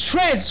 so it just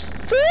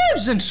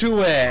transforms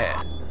into it.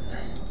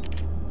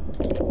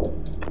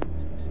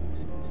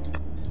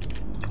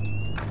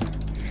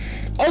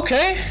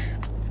 Okay.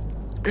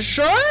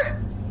 Sure?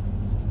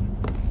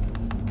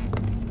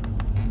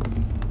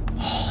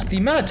 Oh, the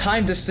amount of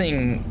time this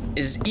thing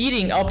is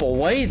eating up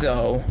away,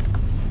 though.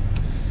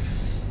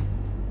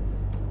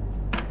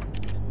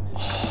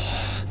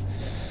 Oh.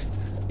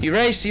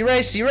 Erase,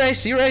 erase,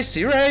 erase, erase,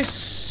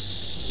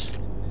 erase.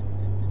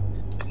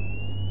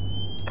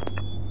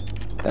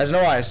 There's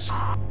no eyes.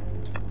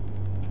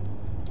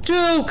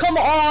 Dude, come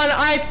on!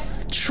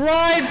 I've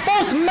tried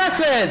both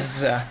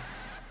methods!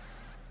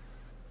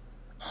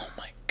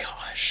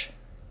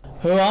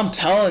 Oh, I'm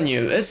telling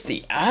you, it's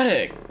the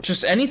attic.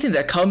 Just anything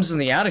that comes in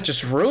the attic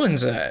just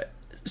ruins it.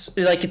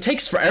 Like, it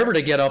takes forever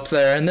to get up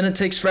there, and then it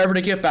takes forever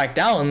to get back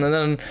down, and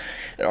then...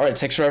 Or it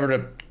takes forever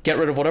to get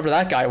rid of whatever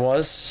that guy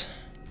was.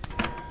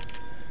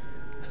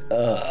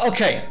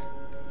 Okay.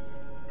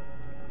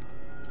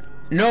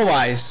 No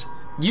eyes.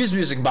 Use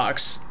music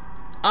box.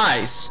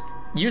 Eyes.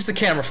 Use the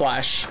camera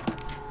flash.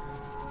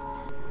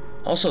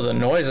 Also the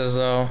noises,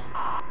 though.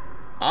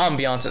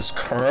 Ambiance is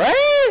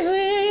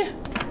crazy!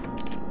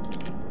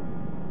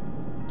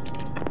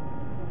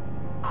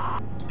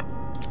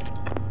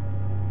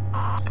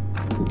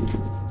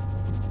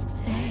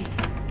 Hey,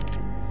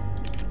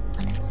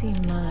 wanna see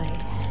my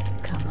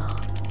head come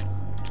off?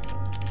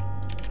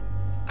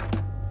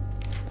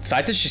 The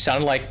fact that she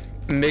sounded like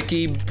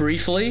Mickey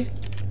briefly.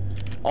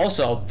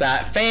 Also,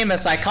 that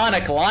famous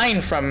iconic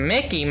line from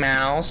Mickey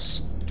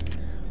Mouse.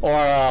 Or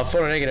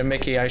photonegative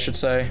Mickey, I should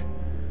say.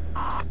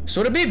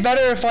 So would it be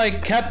better if I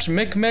kept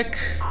Mick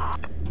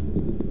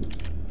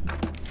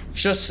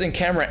just in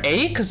camera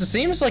 8? Because it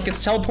seems like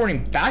it's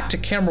teleporting back to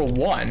camera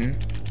 1.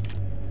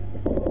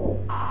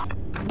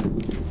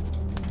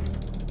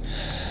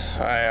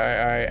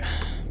 Alright.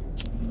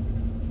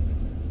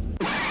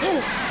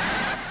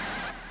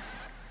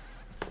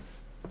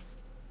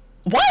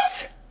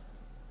 What?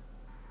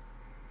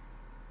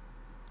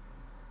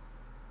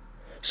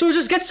 So it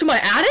just gets to my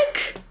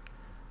attic?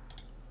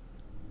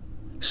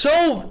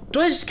 So, do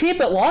I just keep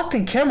it locked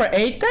in camera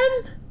 8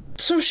 then?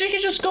 So she can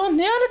just go in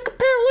the attic,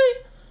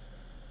 apparently?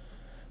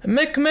 And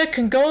Mick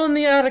can go in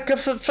the attic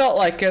if it felt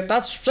like it.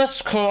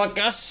 That's cool, I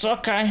guess.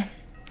 Okay.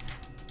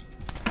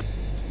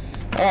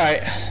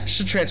 Alright.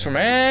 Should transform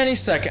any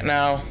second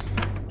now.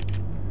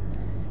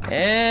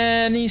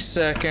 Any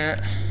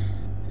second.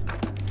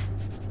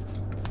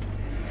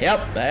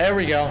 Yep, there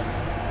we go.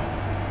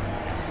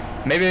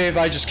 Maybe if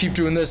I just keep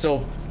doing this,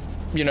 it'll,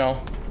 you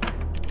know,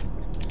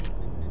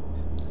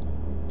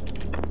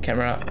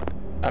 Camera,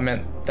 I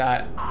meant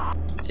that.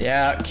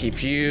 Yeah,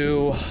 keep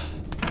you.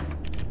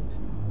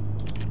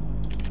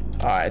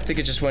 Alright, I think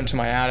it just went to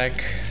my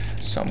attic,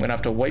 so I'm gonna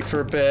have to wait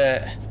for a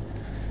bit.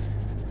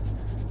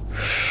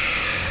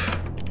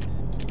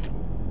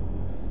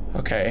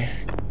 Okay,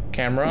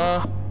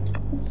 camera.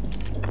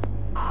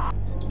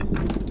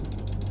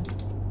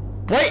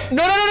 Wait,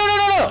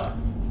 no.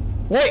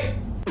 Wait.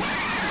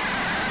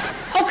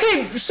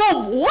 Okay,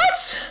 so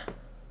what?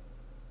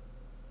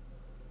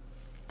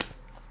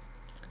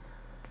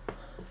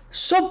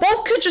 So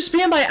both could just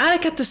be in my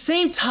attic at the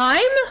same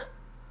time?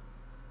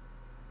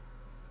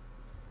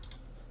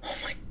 Oh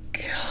my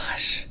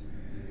gosh.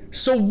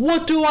 So where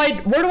do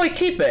I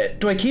keep it?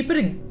 Do I keep it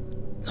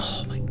in,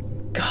 oh my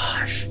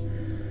gosh.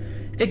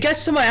 It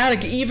gets to my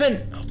attic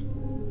even,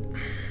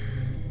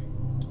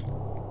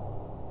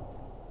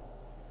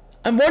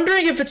 I'm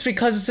wondering if it's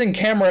because it's in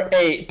camera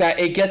 8 that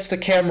it gets to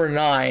camera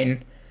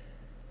 9.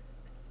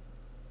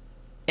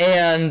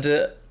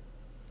 And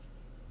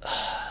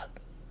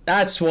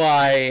that's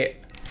why.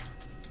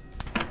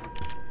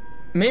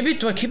 Maybe,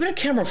 do I keep it in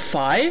camera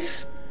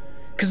 5?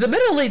 Because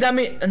admittedly,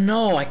 that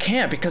no, I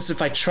can't, because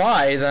if I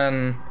try,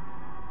 then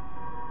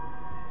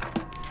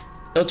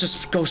it'll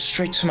just go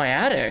straight to my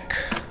attic.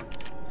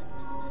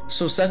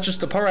 So is that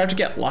just the part where I have to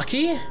get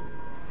lucky?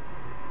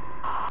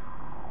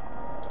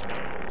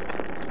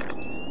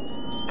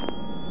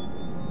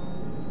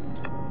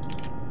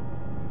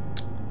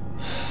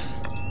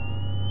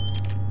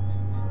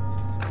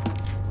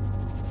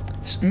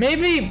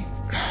 Maybe,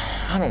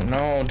 I don't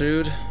know,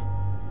 dude.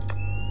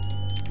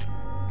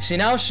 See,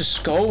 now it's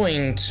just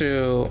going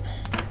to,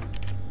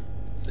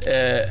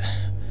 I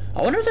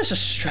wonder if there's a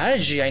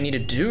strategy I need to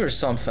do or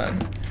something.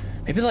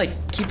 Maybe like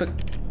keep it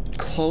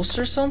close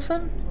or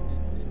something?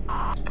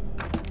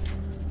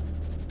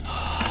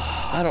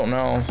 I don't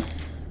know.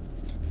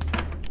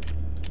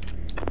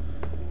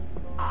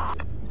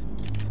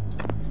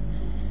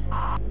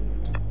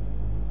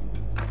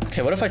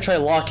 Okay, what if I try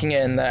locking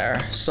it in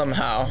there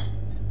somehow?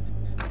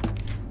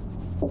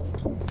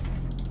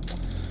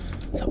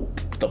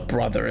 The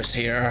brother is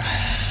here.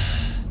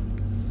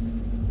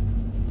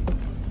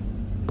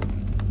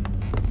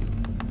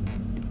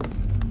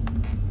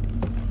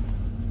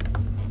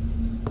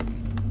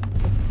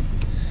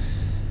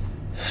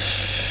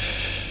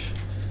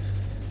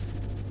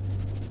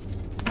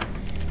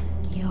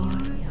 Your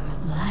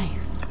life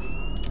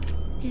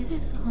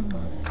is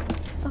almost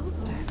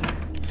over.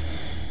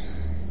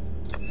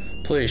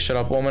 Please shut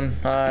up, woman.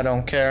 I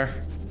don't care.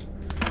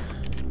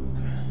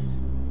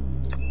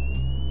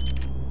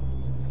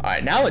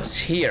 Alright, now it's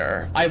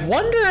here. I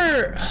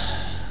wonder...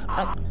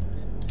 I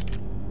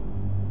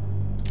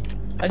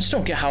just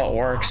don't get how it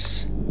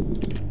works.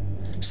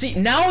 See,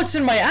 now it's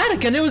in my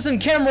attic and it was in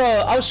camera...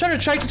 I was trying to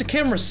track it to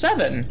camera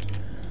 7.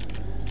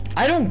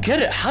 I don't get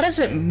it. How does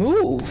it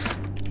move?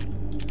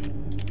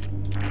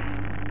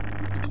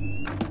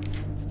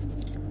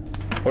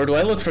 Or do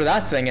I look for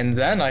that thing and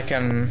then I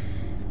can...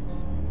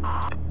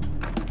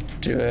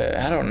 do it?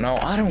 I don't know.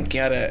 I don't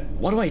get it.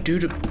 What do I do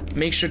to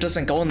make sure it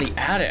doesn't go in the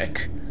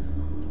attic?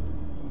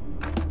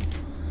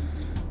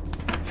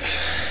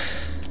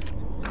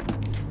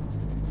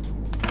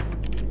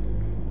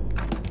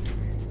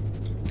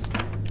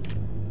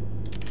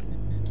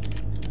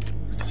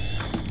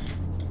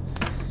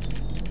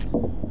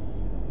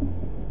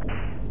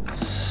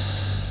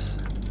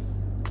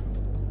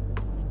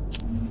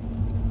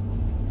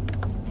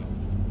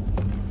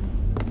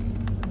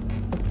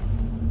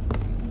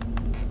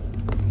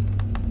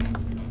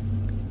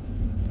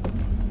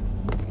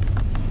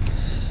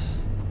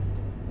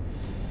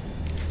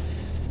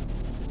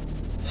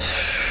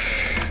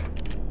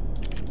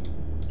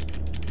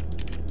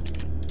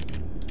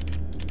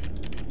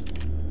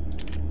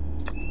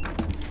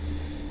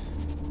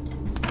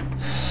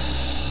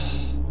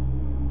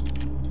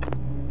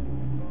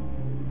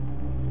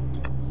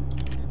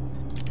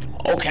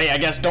 Okay, I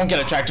guess don't get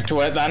attracted to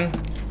it then.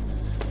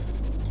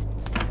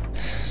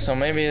 So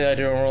maybe I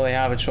don't really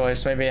have a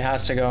choice. Maybe it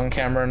has to go in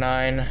camera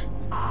 9.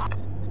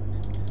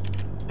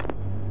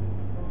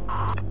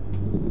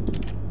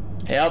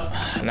 Yep,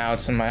 now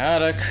it's in my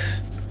attic.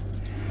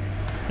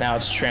 Now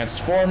it's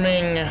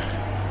transforming.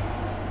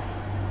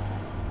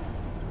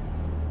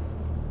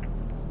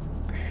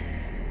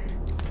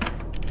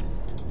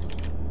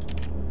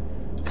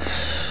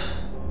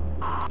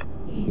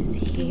 He's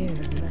here,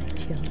 my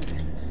children.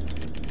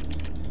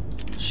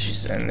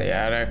 She's in the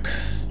attic.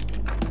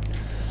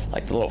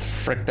 Like the little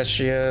frick that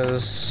she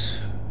is.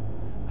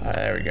 Alright,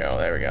 there we go,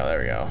 there we go, there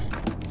we go.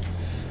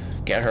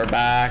 Get her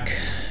back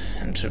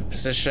into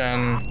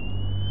position.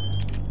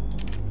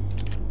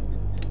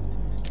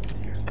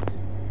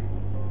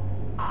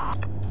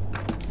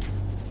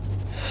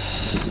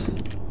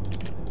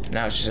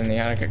 Now she's in the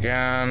attic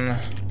again.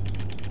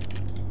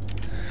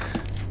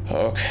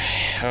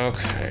 Okay,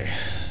 okay.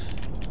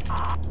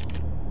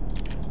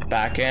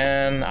 Back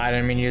in. I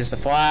didn't mean to use the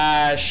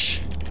flash.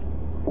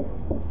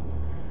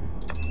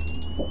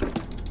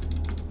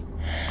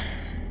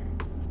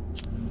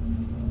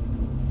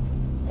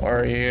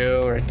 are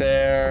you? Right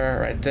there,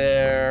 right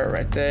there,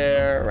 right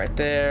there, right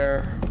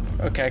there.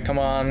 Okay, come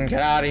on, get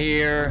out of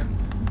here.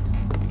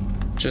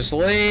 Just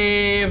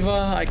leave.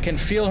 I can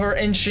feel her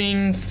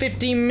inching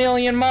 50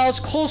 million miles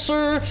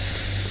closer.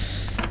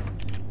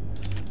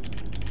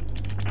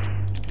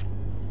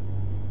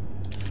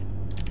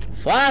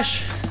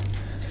 Flash.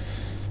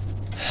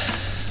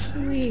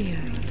 We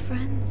are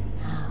friends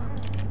now.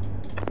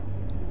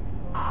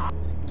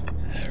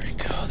 There we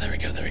go, there we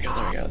go, there we go,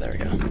 there we go, there we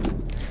go.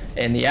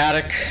 In the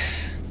attic.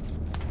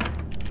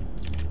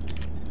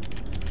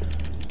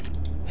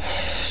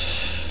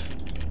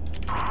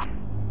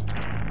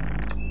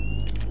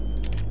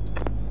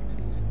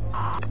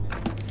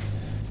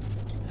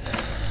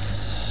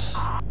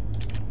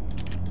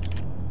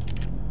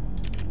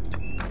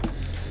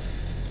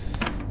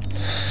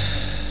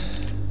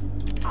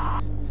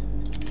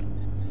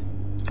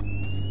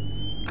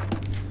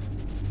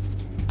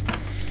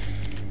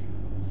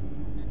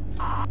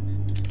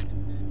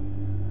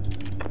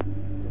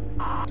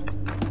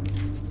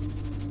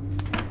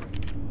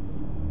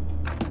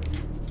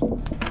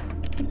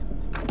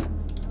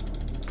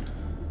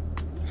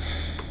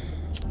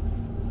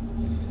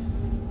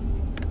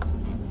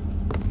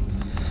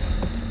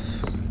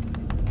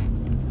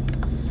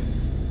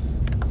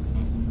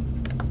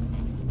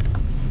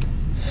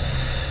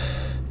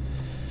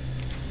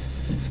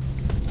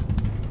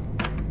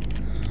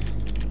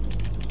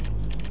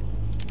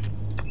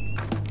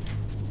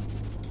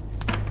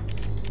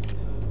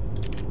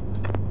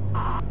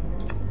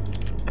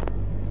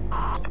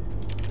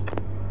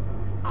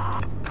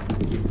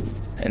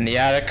 In the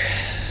attic.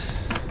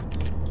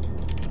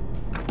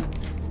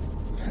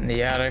 In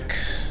the attic.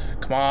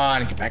 Come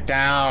on, get back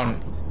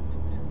down.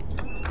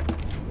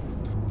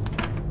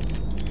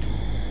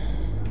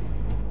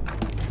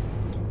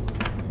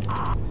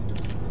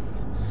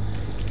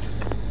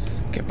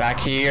 Get back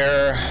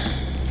here.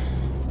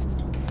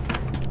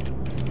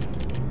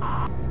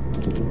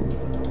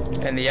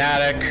 In the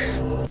attic.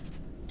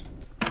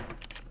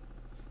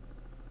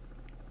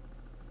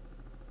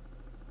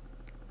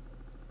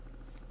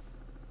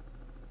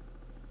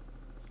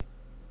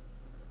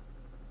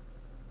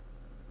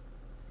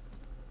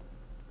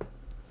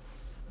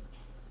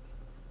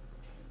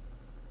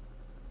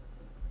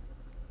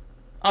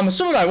 I'm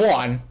assuming I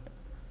won.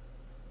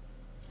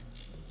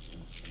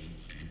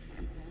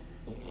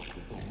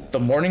 The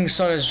morning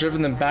sun has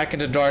driven them back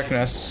into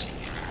darkness.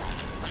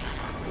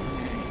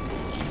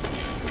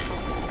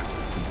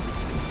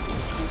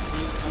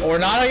 Or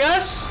not, I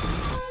guess?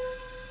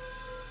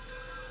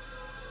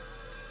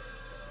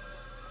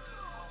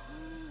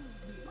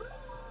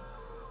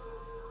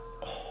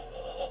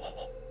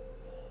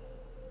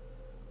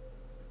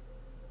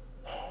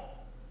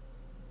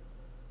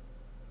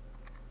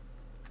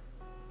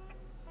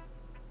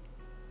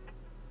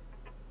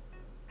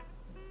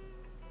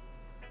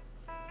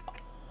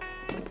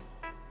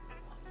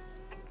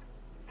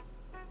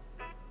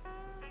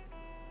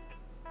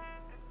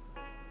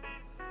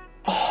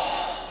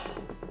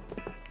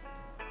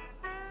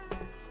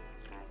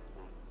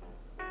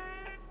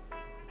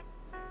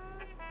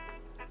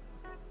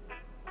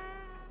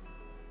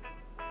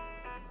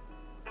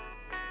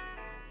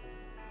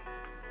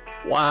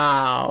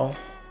 Wow.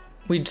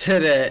 We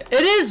did it.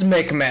 It is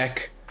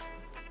Mick.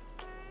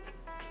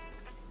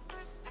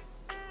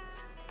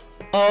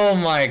 Oh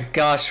my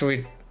gosh,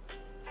 What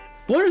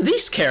are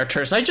these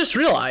characters? I just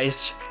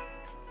realized.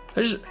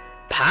 I just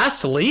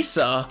past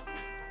Lisa.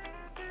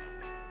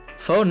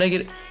 Faux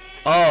negative.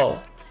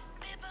 Oh.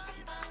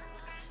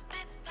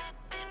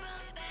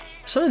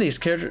 Some of these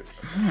characters.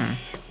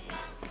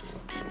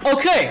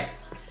 Okay.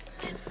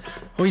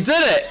 We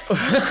did it.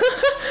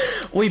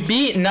 We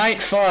beat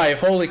night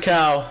 5. Holy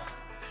cow.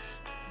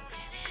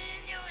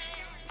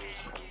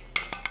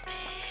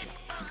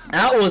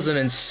 That was an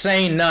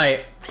insane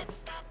night.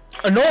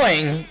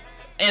 Annoying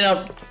and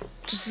a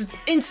just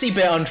insy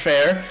bit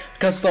unfair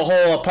because the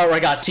whole part where I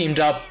got teamed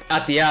up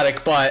at the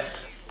attic, but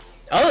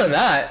other than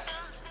that,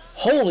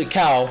 holy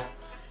cow.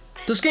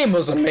 This game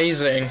was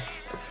amazing.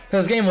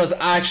 This game was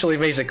actually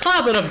amazing.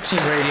 Clap it up, Team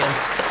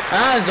Radiance.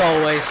 As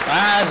always,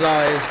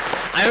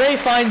 I may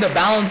find the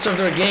balance of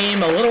their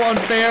game a little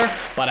unfair,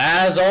 but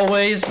as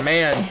always,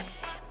 man,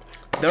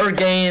 their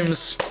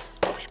games,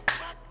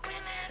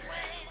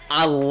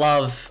 I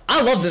love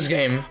this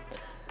game.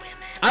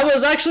 I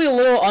was actually a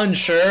little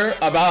unsure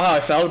about how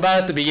I felt about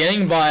it at the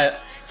beginning,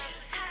 but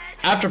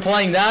after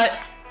playing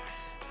that,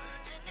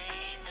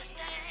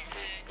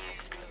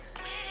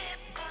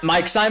 my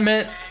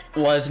excitement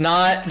was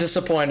not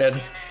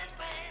disappointed.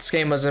 This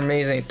game was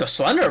amazing. The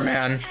Slender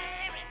Man.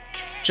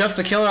 Jeff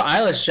the Killer,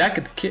 Eilish, Jack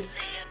the Kid.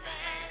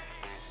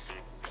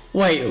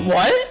 Wait,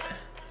 what?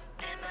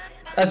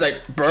 As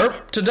I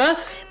burp to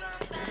death?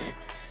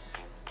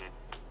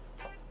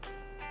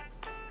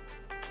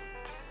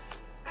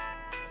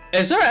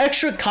 Is there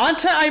extra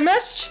content I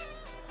missed?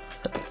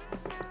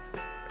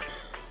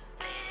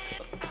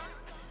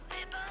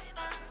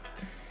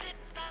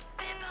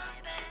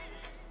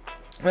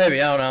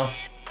 Maybe, I don't know.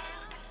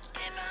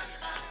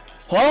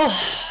 Well,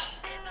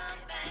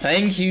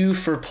 Thank you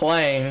for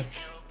playing.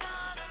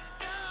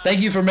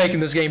 Thank you for making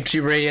this game,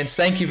 Team Radiance.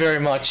 Thank you very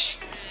much.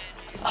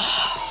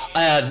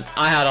 I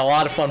had a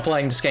lot of fun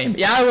playing this game.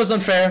 Yeah, it was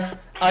unfair.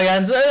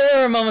 Again,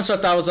 there were moments where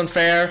I thought it was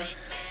unfair,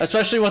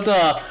 especially with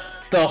the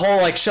whole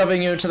like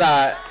shoving you into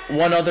that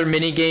one other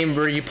mini game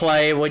where you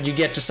play when you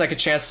get the second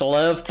chance to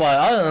live. But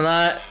other than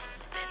that,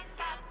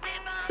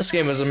 this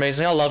game was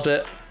amazing. I loved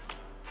it.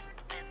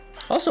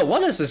 Also,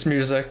 what is this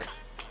music?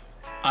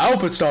 I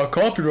hope it's not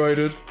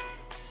copyrighted.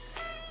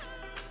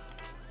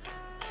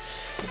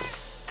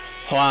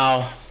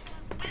 Wow.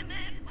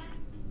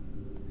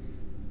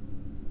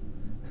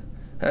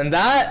 And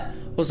that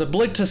was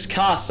Oblitus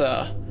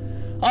Casa.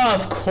 Oh,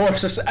 of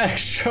course, there's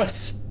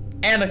extras.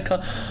 And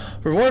a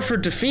reward for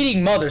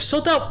defeating Mother.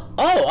 So that,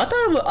 oh, I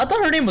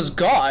thought her name was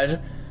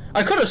God.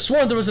 I could have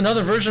sworn there was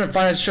another version of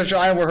Finance Treasure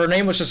Island where her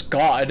name was just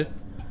God.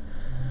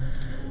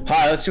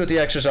 Alright, let's see what the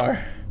extras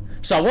are.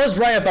 So I was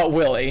right about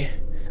Willie.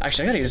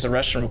 Actually, I gotta use the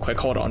restroom real quick.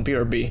 Hold on,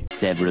 BRB.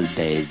 Several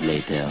days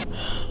later.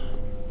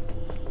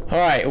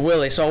 Alright,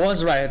 Willie. So I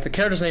was right. The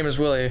character's name is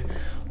Willie.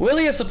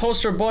 Willie is the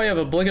poster boy of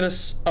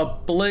Oblitus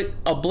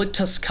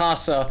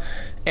Casa,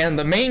 and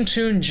the main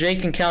tune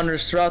Jake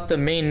encounters throughout the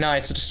main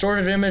nights. A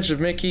distorted image of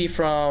Mickey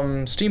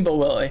from Steamboat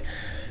Willie.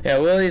 Yeah,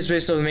 Willie is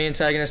based on the main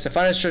antagonist in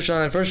Finance Treasure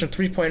Island version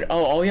 3.0.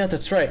 Oh yeah,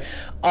 that's right.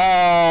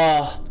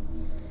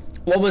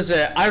 What was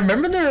it? I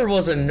remember there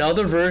was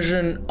another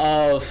version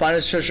of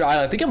Finance Treasure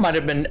Island. I think it might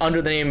have been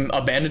under the name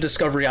Abandoned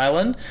Discovery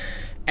Island.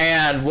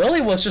 And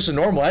Willie was just a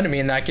normal enemy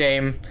in that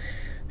game.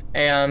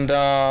 And,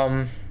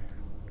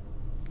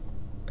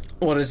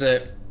 what is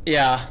it?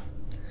 Yeah.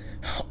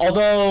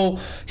 Although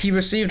he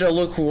received a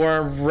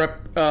lukewarm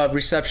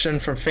reception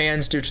from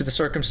fans due to the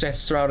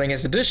circumstances surrounding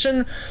his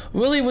addition,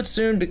 Willie would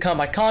soon become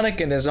iconic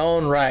in his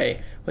own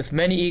right, with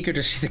many eager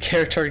to see the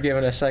character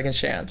given a second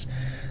chance.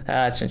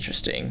 That's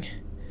interesting.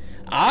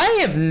 I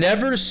have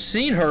never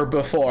seen her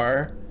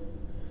before.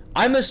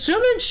 I'm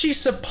assuming she's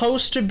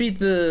supposed to be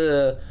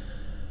the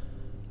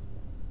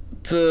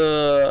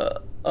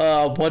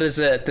what is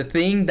it? The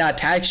thing that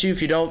attacks you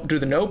if you don't do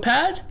the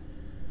notepad?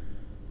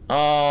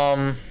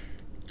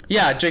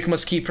 Yeah, Jake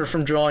must keep her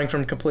from drawing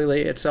from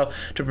completely itself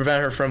to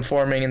prevent her from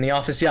forming in the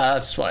office. Yeah,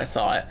 that's what I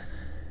thought.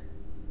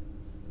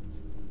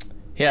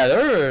 Yeah,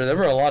 there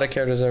were a lot of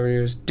characters over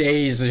here.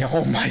 Daisy,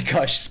 oh my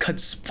gosh, she's got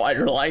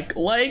spider-like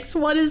legs.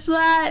 What is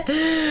that?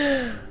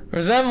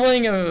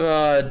 Resembling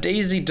a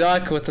Daisy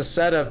Duck with a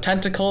set of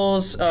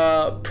tentacles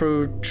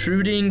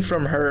protruding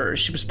from her.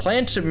 She was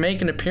planned to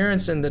make an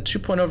appearance in the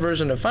 2.0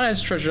 version of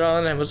Finance Treasure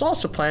Island and was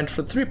also planned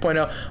for the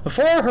 3.0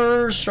 before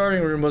her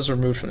starting room was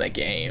removed from the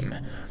game.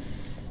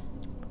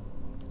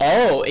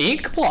 Oh,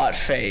 Inkblot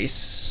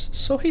Face.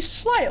 So he's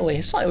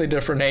slightly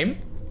different name.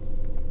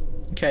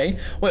 Okay,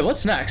 wait,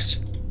 what's next?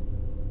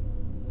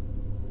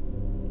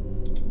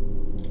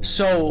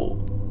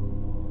 So,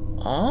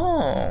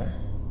 oh.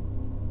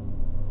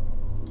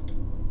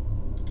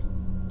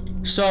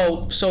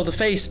 So the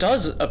face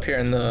does appear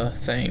in the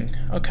thing.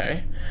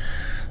 Okay.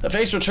 The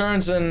face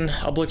returns and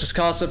Oblitus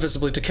Casa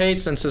visibly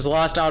decays since his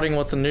last outing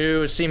with the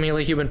new,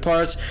 seemingly human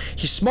parts.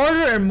 He's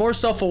smarter and more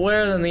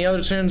self-aware than the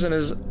other tunes and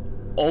is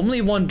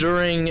only one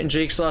during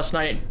Jake's last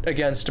night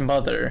against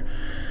Mother.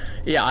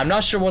 Yeah, I'm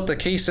not sure what the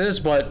case is,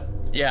 but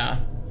yeah.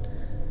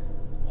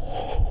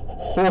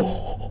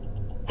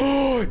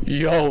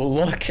 Yo,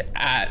 look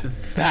at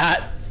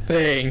that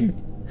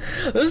thing.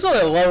 This is what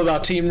I love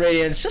about Team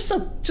Radiance.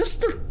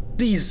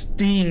 These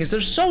things,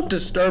 they're so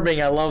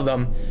disturbing. I love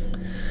them.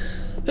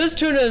 This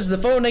tune is the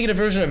photo-negative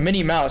version of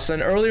Minnie Mouse.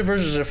 In earlier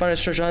versions of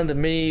Finance Treasure Island, the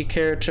Minnie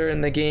character in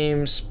the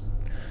game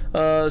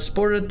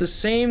sported the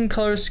same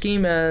color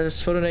scheme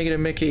as photo-negative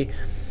Mickey.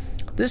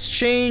 This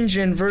change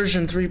in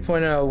version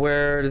 3.0,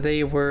 where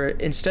they were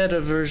instead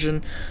a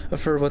version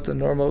of her with the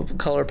normal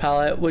color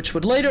palette, which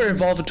would later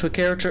evolve into a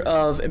character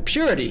of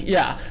Impurity.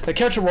 Yeah, the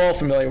character we're all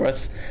familiar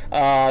with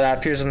that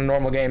appears in the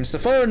normal games. The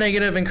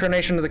photo-negative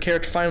incarnation of the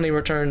character finally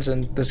returns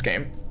in this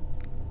game.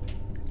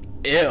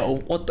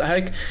 Ew, what the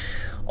heck?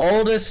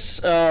 One of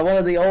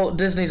the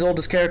Disney's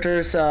oldest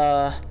characters,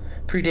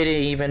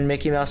 predating even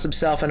Mickey Mouse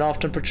himself and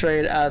often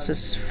portrayed as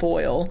his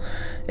foil.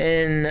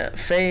 In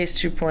Phase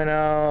 2.0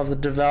 of the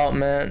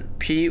development,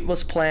 Pete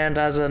was planned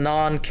as a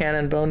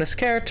non-canon bonus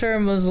character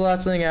and was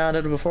letting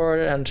added before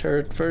it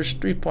entered version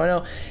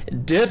 3.0.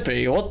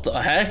 Dippy, what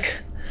the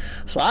heck?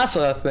 So that's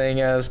what that thing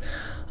is.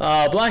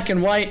 Black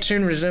and white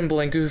tune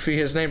resembling Goofy.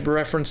 His name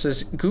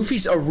references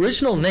Goofy's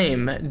original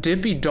name,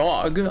 Dippy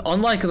Dog.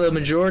 Unlike the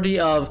majority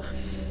of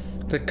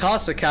the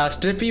Casa cast,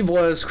 Dippy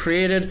was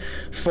created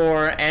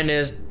for and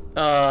is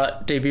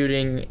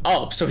debuting.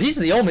 Oh, so he's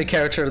the only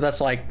character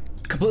that's like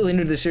completely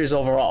new to the series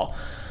overall.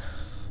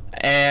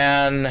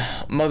 And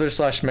Mother /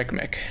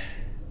 Mick.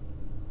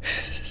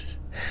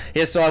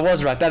 Yeah, so I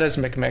was right. That is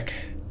Mick.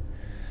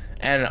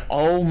 And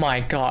oh my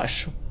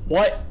gosh,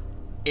 what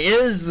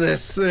is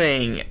this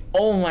thing?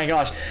 Oh my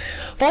gosh.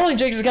 Following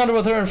Jake's encounter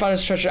with her in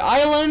Finance Treasure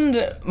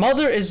Island,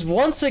 Mother is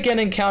once again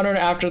encountered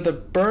after the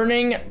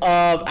burning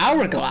of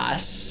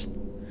Hourglass.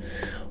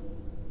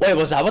 Wait,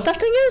 was that what that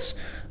thing is?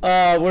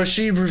 where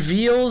she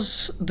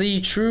reveals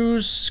the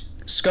true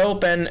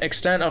scope and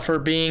extent of her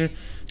being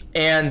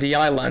and the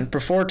island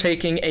before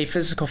taking a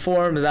physical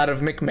form, that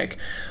of Mick.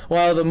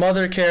 While the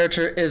mother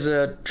character is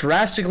a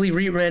drastically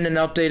rewritten and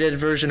updated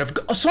version of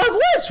God. So I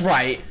was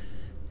right!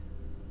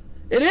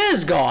 It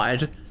is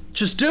God!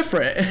 Just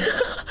different.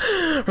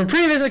 From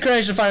previous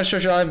incarnation of Final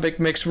Treasure Island,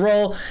 Mick's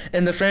role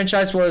in the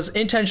franchise was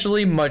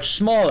intentionally much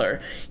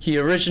smaller. He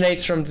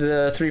originates from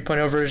the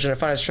 3.0 version of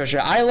Final Treasure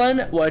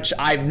Island, which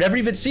I've never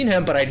even seen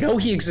him, but I know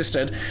he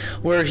existed,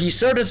 where he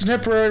served as a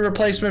temporary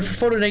replacement for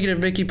photo-negative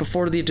Mickey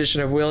before the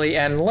addition of Willie,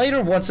 and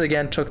later once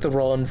again took the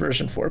role in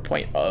version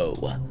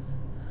 4.0.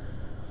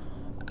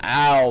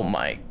 Ow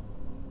my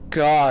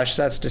gosh,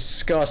 that's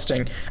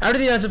disgusting. After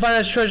the events of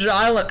Final Treasure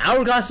Island,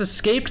 Hourglass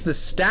escaped the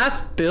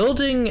staff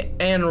building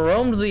and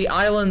roamed the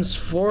island's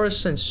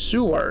forests and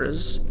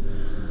sewers,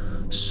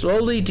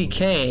 slowly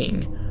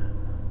decaying.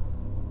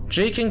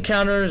 Jake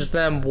encounters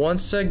them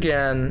once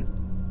again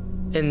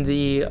in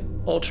the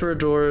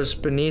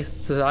ultradors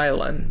beneath the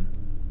island.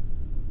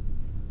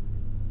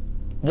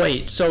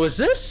 Wait, so is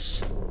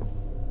this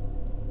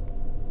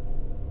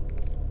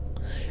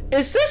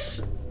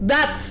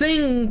that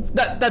thing,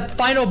 that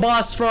final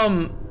boss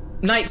from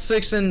Night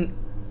 6 in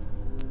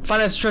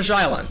Final Treasure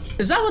Island?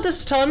 Is that what this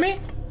is telling me?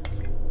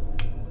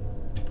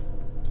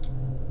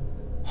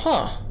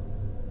 Huh.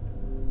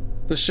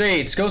 The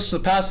Shades. Ghosts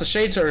of the past. The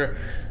Shades are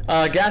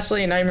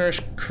ghastly and nightmarish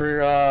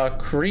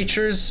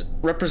creatures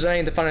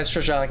representing the Final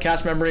Treasure Island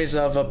cast, memories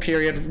of a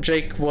period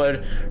Jake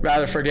would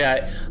rather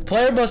forget. The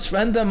player must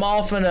fend them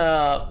off in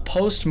a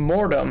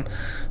post-mortem.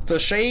 The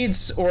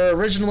Shades were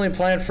originally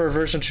planned for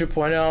version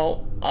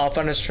 2.0 of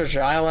Final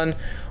Treasure Island,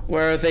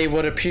 where they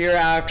would appear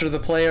after the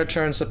player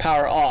turns the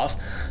power off.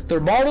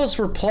 Their models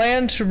were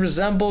planned to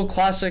resemble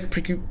classic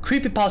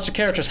creepypasta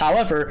characters.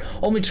 However,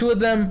 only 2 of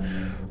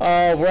them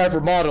were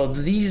ever modeled,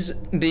 these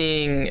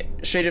being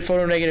Shaded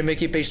Photo-Negative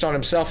Mickey based on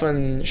himself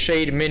and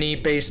Shade Minnie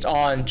based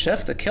on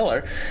Jeff the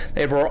Killer.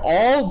 They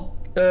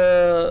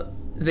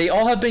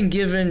all have been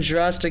given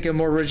drastic and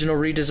more original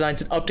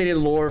redesigns and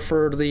updated lore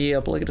for the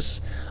Oblitus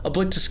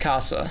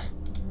Casa.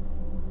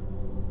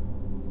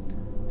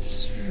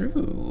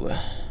 True.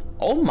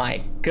 Oh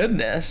my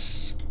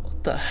goodness.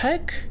 What the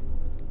heck?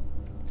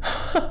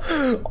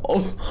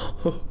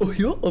 oh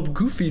yeah, I'm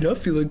goofy and I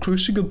feel like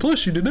crushing a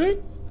plushie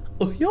tonight.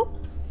 Oh yeah.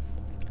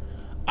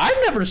 I've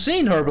never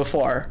seen her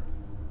before.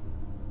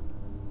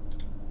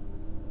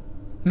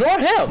 Nor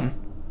him.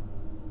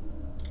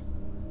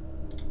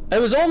 It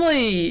was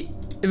only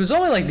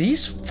like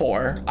these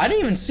 4. I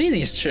didn't even see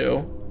these 2.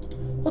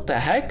 What the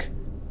heck?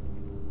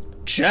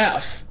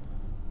 Jeff.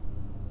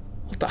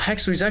 What the heck?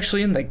 So he's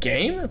actually in the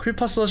game?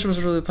 Creepypasta Legend was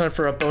originally planned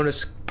for a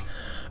bonus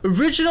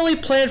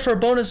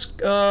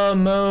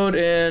mode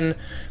in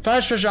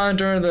Final Treasure Island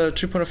during the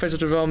 2.0 phase of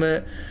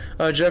development.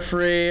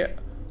 Jeffrey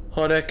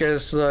Hodek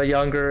is the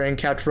younger and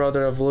capped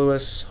brother of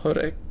Lewis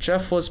Hodek.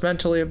 Jeff was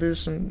mentally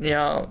abused and,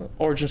 yeah,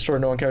 origin story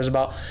no one cares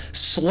about.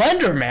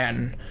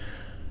 Slenderman!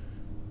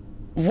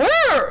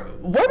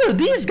 What are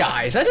these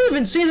guys? I didn't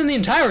even see them the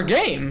entire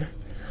game.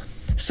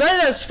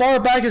 Cited as far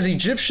back as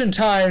Egyptian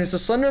times, the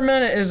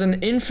Slenderman is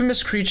an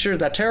infamous creature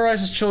that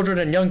terrorizes children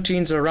and young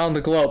teens around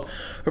the globe.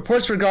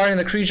 Reports regarding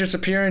the creature's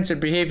appearance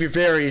and behavior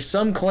vary.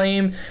 Some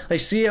claim they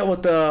see it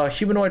with a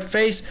humanoid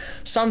face.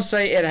 Some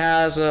say it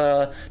has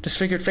a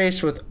disfigured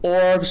face with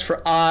orbs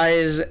for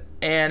eyes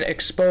and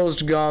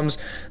exposed gums,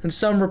 and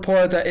some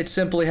report that it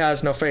simply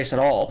has no face at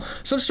all.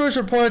 Some stories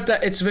report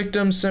that its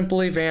victims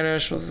simply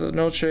vanish with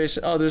no trace.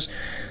 Others,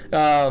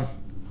 yeah,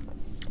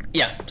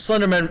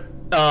 Slenderman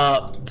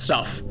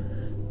stuff.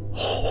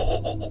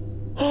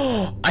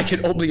 I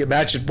can only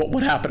imagine what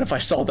would happen if I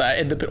saw that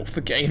in the middle of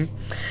the game.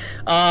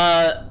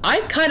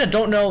 I kind of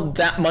don't know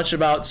that much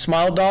about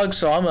Smile Dog,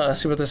 so I'm gonna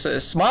see what this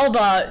is.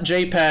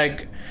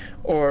 Smile.jpg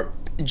or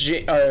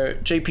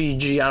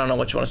JPG, I don't know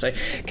what you want to say,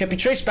 can be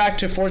traced back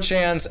to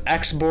 4chan's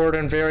X-board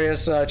and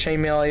various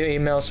chainmail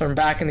emails from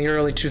back in the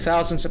early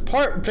 2000s.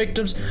 Apparent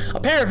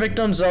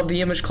victims of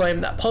the image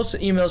claim that posted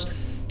emails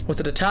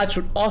with it attached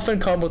would often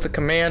come with a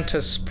command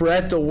to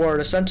spread the word,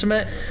 a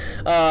sentiment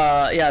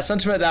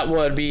that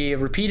would be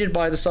repeated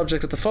by the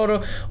subject of the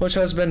photo, which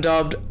has been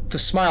dubbed the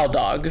Smile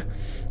Dog.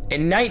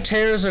 And night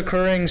terrors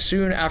occurring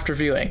soon after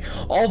viewing.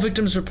 All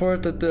victims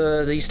report that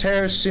these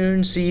terrors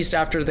soon ceased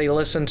after they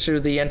listened to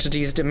the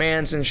entity's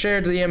demands and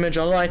shared the image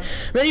online.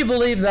 Many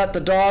believe that the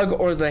dog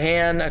or the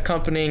hand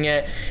accompanying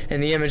it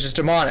in the image is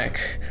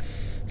demonic.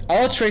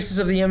 All traces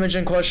of the image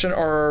in question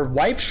are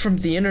wiped from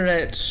the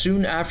internet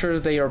soon after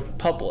they are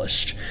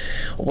published,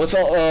 with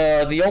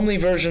the only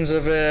versions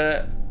of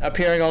it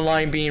appearing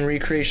online being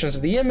recreations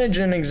of the image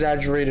and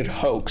exaggerated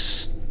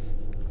hoax.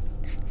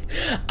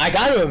 I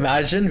gotta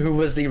imagine who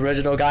was the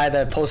original guy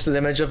that posted the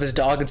image of his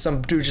dog and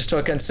some dude just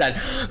took it and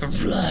said,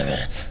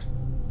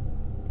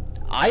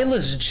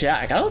 Eyeless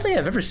Jack. I don't think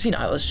I've ever seen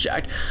Eyeless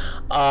Jack.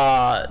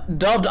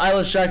 Dubbed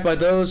Eyeless Jack by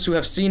those who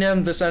have seen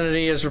him, this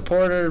entity is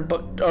reported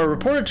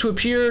to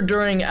appear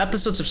during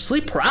episodes of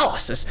sleep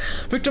paralysis.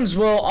 Victims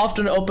will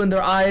often open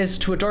their eyes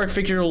to a dark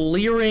figure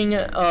leering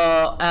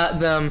at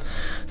them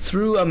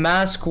through a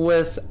mask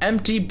with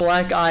empty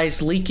black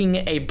eyes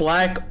leaking a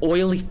black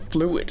oily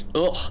fluid.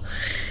 Ugh.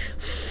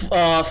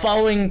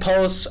 Following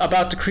posts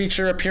about the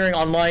creature appearing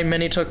online,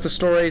 many took the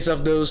stories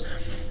of those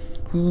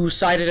who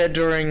sighted it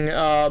during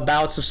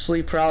bouts of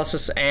sleep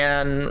paralysis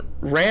and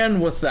ran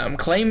with them,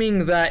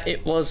 claiming that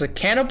it was a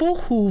cannibal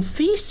who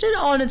feasted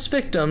on its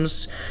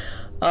victims'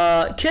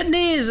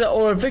 kidneys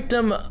or a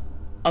victim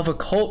of a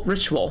cult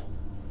ritual.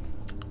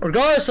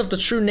 Regardless of the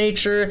true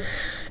nature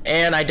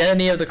and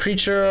identity of the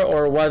creature,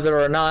 or whether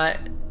or not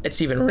it's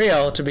even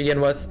real to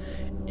begin with,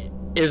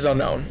 is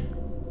unknown.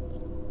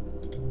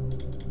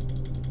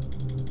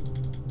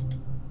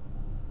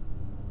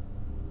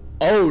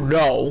 Oh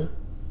no.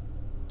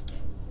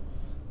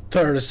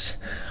 There's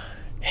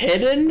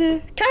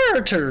hidden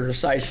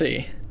characters, I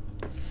see.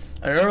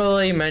 An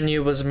early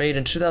menu was made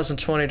in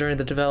 2020 during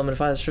the development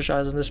of Eyeless Jack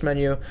on this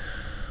menu.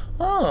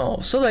 Oh,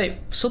 so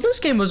this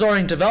game was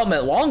already in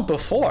development long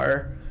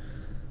before.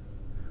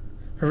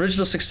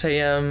 Original 6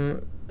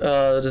 a.m.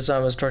 The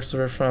design was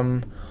directed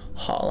from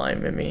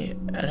Hotline Mimi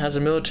and has a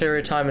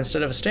military time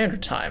instead of a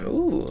standard time.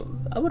 Ooh,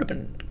 that would have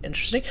been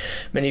interesting.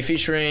 Menu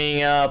featuring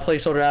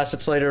placeholder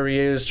assets later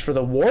reused for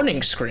the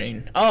warning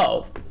screen.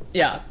 Oh,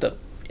 yeah,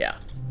 yeah.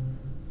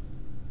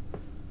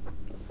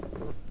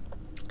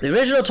 The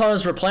original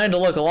tones were planned to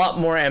look a lot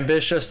more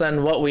ambitious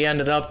than what we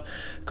ended up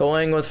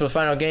going with for the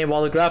final game.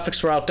 While the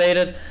graphics were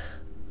outdated,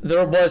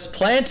 there was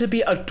planned to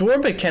be a door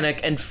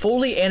mechanic and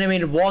fully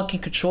animated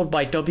walking controlled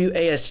by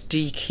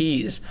WASD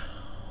keys.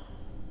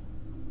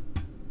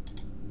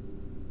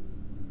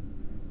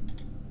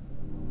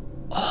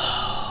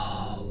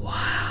 Oh,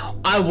 wow.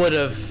 I would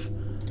have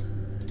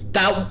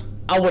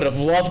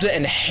loved it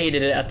and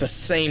hated it at the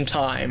same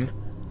time.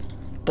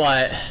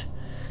 But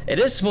it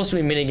is supposed to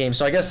be a minigame,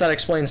 so I guess that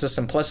explains the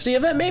simplicity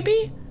of it,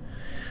 maybe?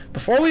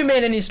 Before we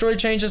made any story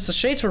changes, the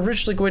Shades were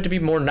originally going to be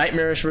more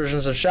nightmarish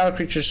versions of shadow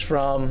creatures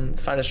from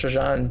Finest Treasure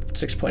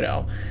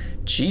 6.0.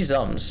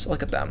 Jeezums,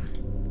 look at them.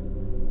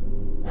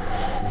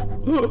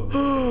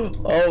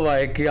 Oh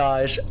my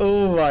gosh,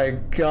 oh my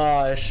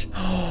gosh.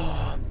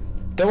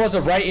 There was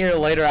a right ear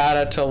later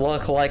added to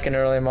look like an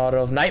early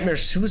model of Nightmare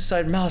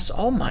Suicide Mouse.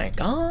 Oh my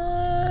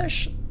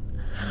gosh.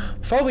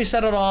 Before we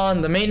settled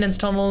on the maintenance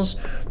tunnels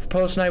for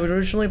post-night, we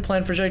originally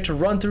planned for Jake to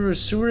run through the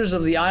sewers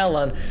of the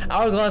island.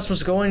 Hourglass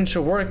was going to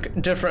work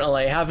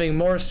differently, having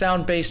more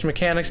sound-based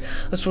mechanics.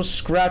 This was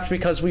scrapped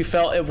because we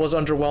felt it was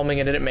underwhelming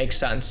and didn't make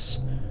sense.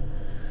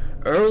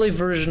 Early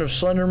version of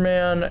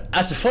Slenderman.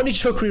 As a funny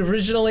joke, we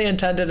originally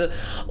intended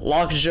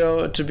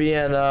Lockjaw to be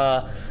in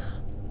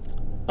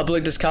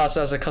Oblitus Casa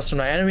as a custom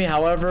night enemy.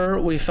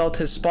 However, we felt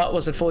his spot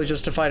wasn't fully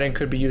justified and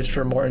could be used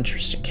for more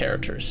interesting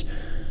characters.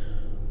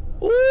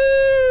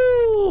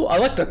 Ooh, I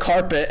like the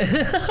carpet. You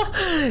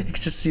can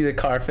just see the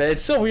carpet.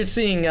 It's so weird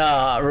seeing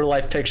real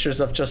life pictures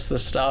of just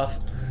this stuff.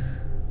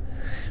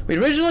 We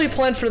originally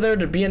planned for there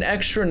to be an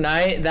extra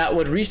night that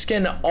would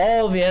reskin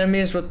all of the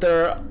enemies with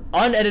their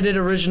unedited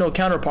original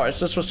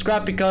counterparts. This was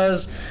scrapped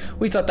because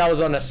we thought that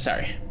was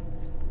unnecessary.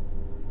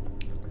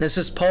 This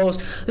is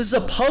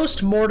a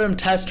post-mortem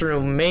test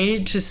room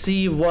made to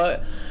see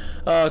what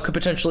could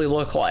potentially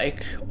look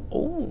like.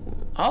 Oh,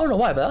 I don't know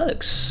why, but that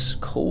looks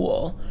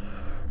cool.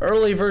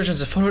 Early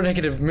versions of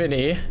photonegative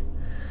Minnie.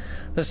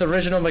 This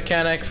original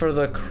mechanic for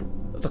the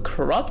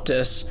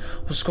Corruptus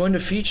was going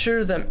to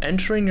feature them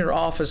entering your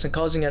office and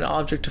causing an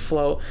object to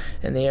float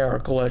in the air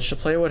or glitch. The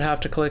player would have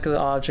to click the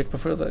object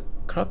before the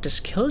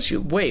Corruptus kills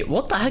you. Wait,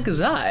 what the heck is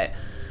that?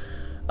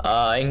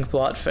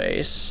 Inkblot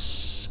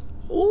face.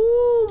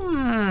 Ooh.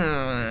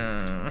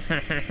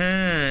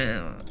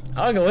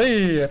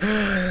 Ugly.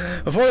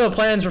 Before the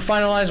plans were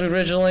finalized, we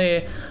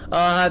originally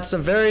had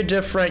some very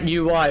different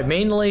UI,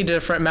 mainly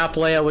different map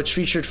layout, which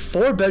featured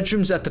 4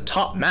 bedrooms at the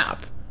top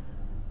map.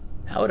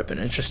 That would have been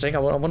interesting. I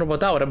wonder what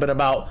that would have been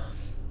about.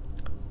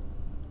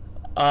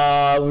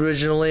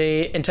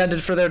 Originally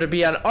intended for there to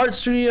be an art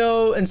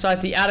studio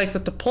inside the attic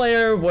that the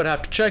player would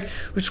have to check.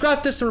 We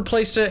scrapped this and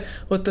replaced it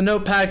with the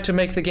notepad to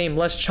make the game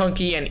less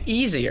chunky and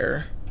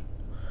easier.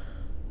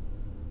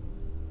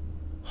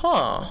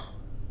 Huh.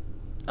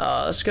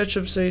 A sketch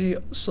of Sadie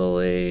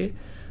slowly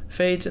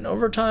fades in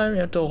overtime. You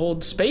have to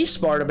hold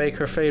spacebar to make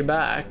her fade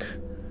back.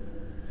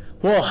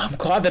 Well, I'm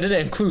glad they didn't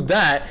include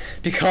that,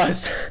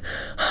 because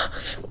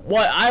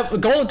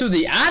going through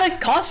the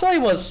attic constantly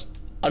was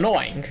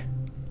annoying.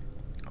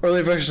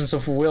 Early versions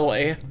of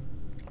Willy.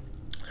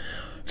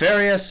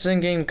 Various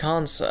in-game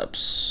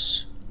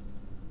concepts.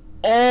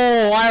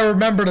 Oh, I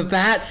remember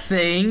that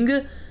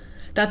thing.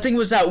 That thing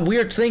was that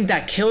weird thing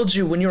that killed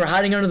you when you were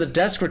hiding under the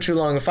desk for too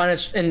long and find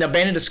it in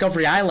abandoned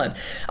Discovery Island.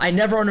 I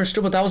never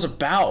understood what that was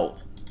about.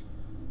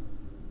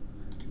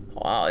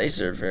 Wow,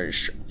 these are very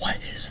What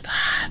is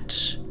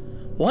that?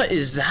 What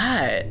is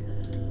that?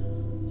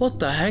 What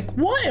the heck?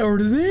 What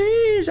are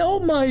these? Oh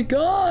my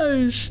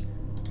gosh.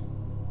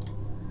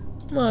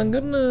 My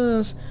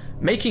goodness.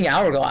 Making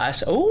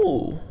hourglass.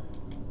 Oh.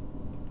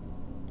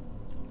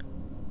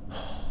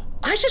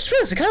 I just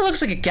realized it kind of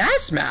looks like a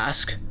gas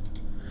mask.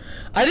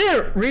 I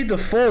didn't read the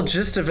full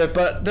gist of it,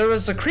 but there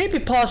was a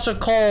creepypasta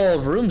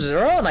called Room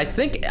Zero, and I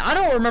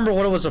don't remember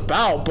what it was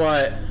about,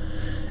 but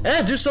it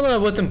had to do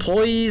something with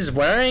employees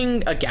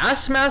wearing a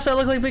gas mask that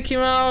looked like Mickey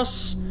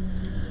Mouse.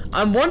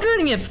 I'm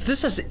wondering if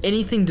this has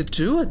anything to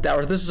do with that,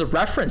 or if this is a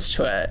reference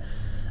to it.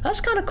 That's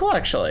kind of cool,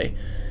 actually.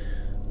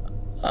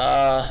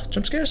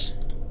 Jump scares?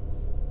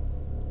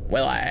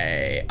 Well,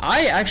 I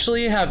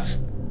actually have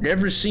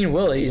never seen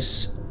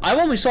Willie's. I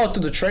only saw it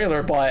through the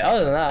trailer, but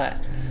other than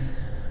that,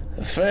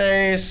 the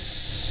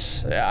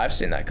face, yeah, I've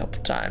seen that a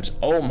couple times.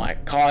 Oh my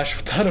gosh,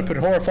 would that have been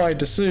horrifying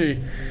to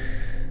see?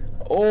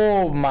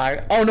 Oh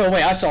no,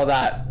 wait, I saw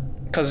that,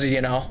 cause you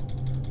know,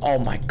 oh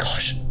my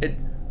gosh,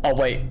 oh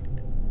wait,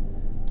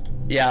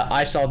 yeah,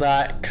 I saw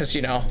that, cause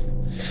you know,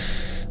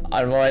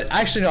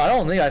 actually no, I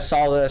don't think I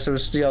saw this, it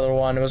was the other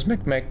one, it was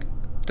Mick,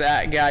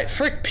 that guy,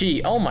 Frick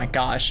Pete, oh my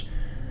gosh,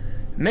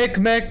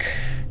 Mick,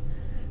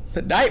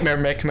 the Nightmare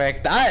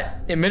Mick,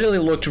 that immediately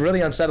looked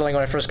really unsettling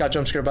when I first got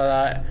jump scared by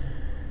that.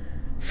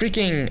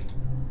 Freaking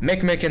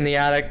Mick in the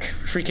attic,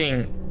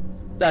 freaking,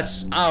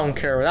 I don't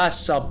care,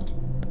 that's a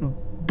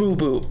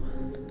boo-boo.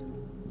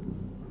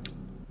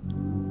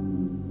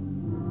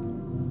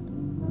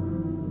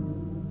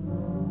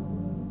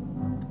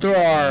 There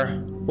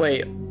are,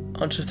 wait,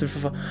 1, 2, 3,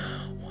 4, 5,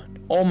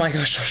 1. Oh my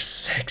gosh, there's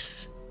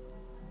 6.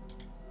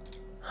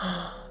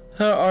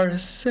 There are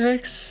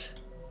 6.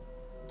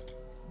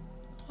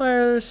 Why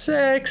are there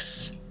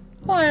 6?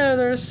 Why are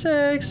there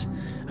 6?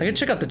 I can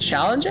check out the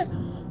challenge.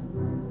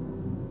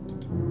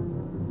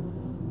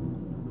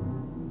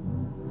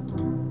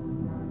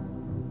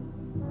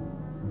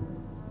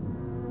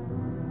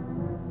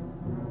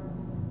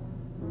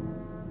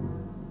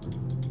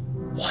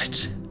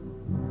 What?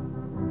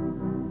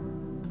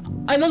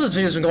 I know this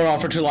video's been going on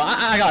for too long.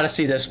 I gotta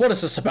see this. What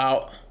is this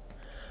about?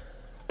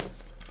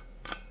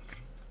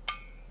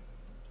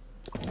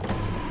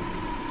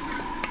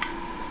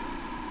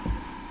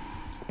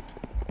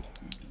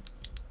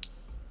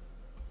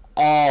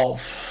 Oh,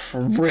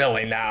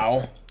 really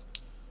now?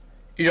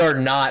 You're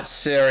not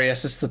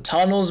serious. It's the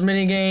tunnels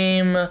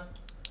minigame?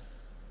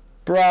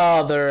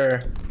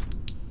 Brother.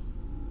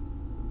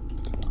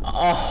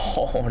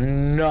 Oh,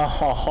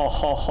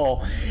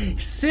 no.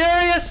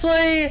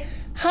 Seriously?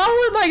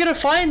 How am I gonna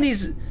find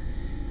these?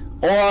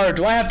 Or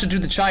do I have to do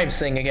the chimes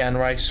thing again,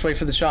 right? Just wait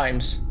for the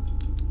chimes.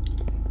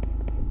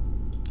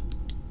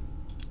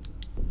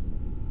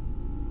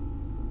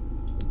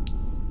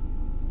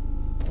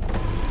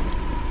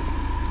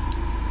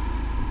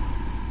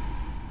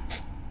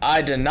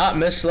 I did not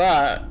miss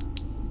that.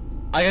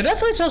 I can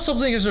definitely tell some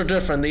things are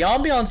different. The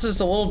ambiance is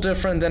a little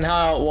different than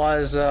how it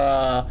was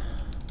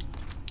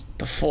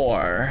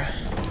before.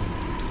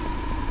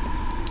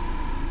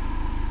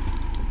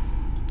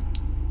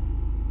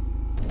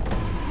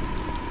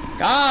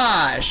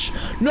 Gosh!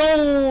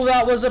 No,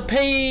 that was a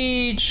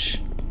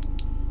page!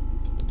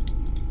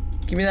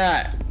 Give me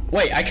that.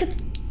 Wait, I could...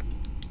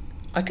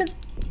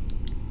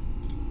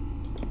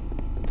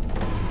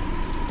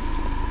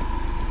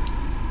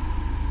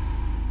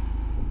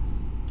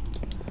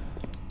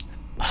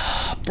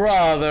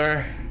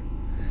 Brother.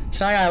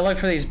 So I gotta look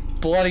for these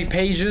bloody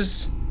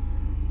pages.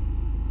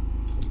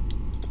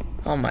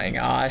 Oh my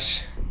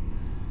gosh.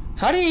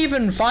 How do you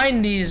even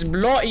find these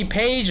bloody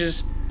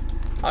pages?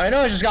 I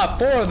know I just got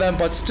 4 of them,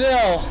 but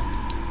still.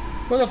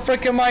 Where the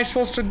frick am I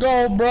supposed to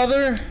go,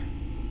 brother?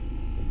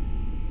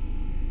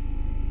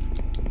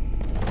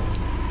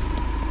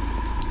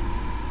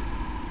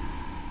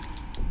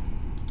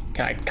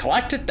 Can I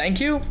collect it? Thank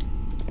you.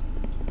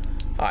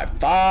 Alright,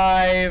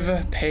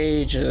 5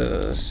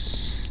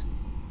 pages.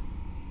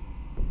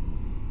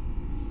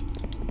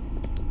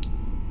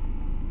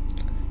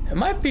 It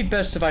might be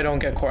best if I don't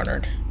get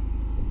cornered.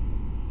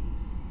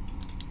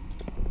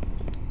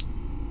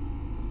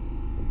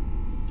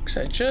 Because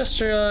I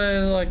just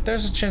realized, like,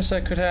 there's a chance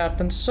that could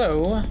happen,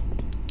 so...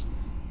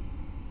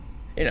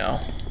 You know.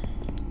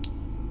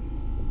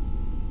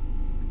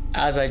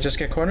 As I just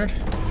get cornered.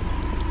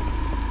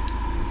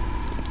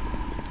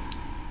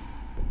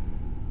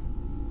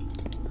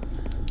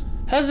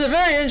 Has a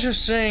very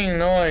interesting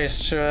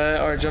noise to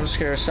it, or jump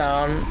scare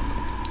sound.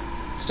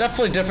 It's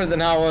definitely different than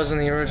how it was in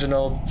the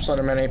original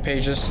Slenderman 8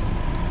 pages.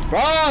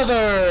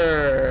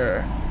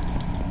 Brother!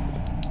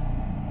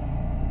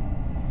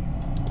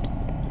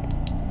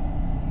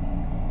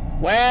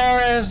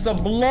 Where is the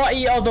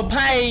bloody other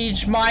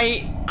page,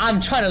 mate?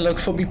 I'm trying to look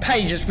for me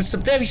pages with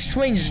some very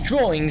strange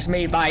drawings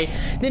made by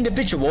an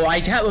individual.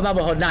 I can't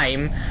remember her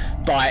name,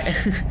 but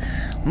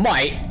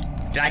mate,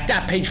 like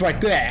that page right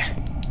there.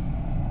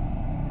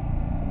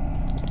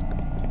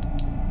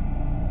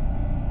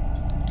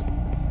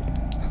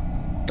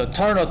 The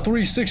Turner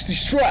 360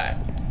 strat.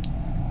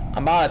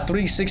 I'm about a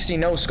 360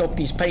 no scope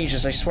these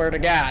pages, I swear to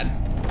God.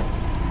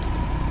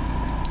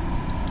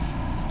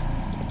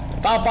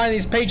 If I don't find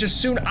these pages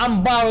soon, I'm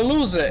about to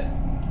lose it.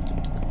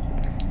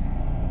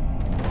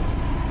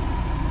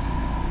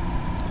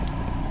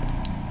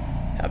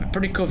 That'd be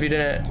pretty cool if you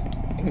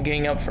didn't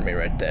gang up for me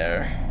right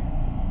there.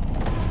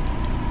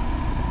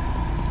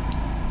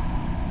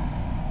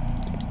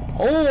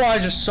 Oh, I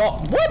just saw.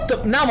 What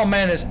the? Now my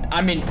man is.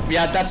 I mean,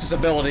 yeah, that's his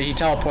ability. He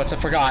teleports. I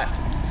forgot.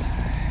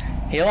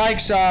 He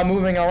likes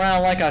moving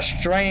around like a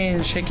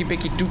strange hickey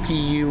picky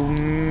dookie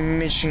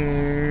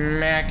mission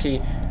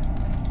Mackie.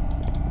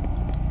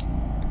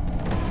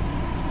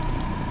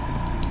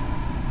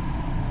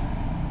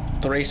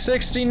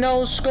 .360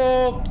 no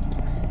scope.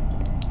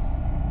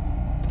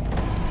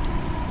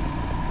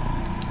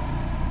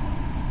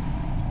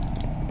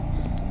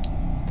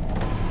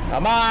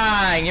 Come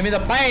on, give me the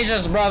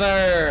pages,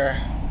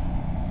 brother.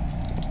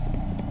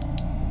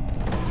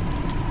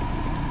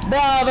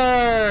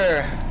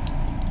 Brother.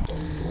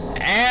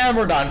 And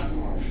we're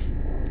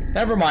done.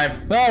 Never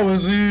mind. That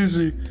was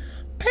easy.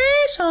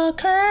 Piece of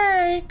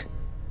cake.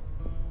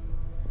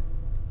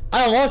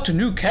 I unlocked a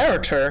new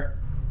character.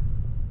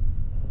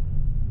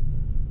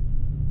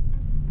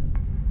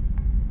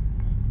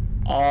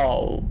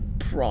 Oh,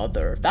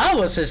 brother. That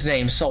was his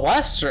name,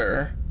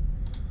 Celester.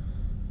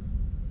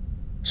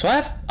 So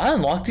I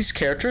unlocked these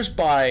characters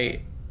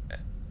by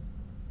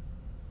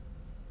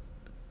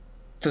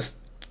the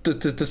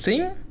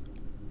thing?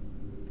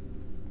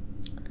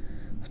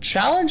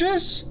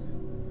 Challenges?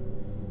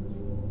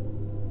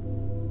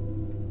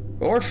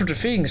 Reward for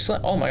defeating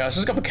oh my gosh,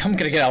 I'm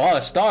gonna get a lot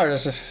of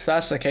stars if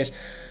that's the case.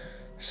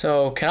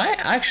 So can I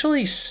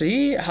actually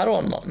see how to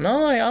unlock?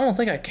 No, I don't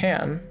think I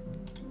can.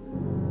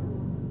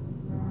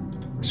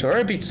 So I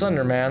already beat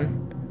Slender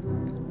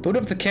Man. Boot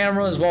up the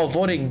cameras while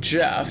avoiding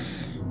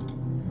Jeff.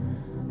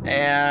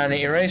 And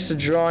erase the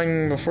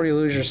drawing before you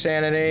lose your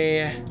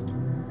sanity.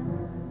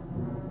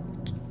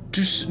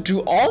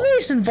 Do all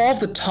these involve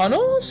the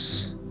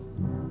tunnels?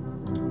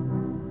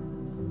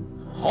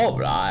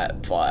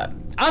 Alright, but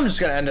I'm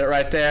just gonna end it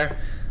right there.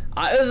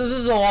 This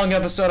is a long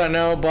episode, I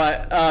know,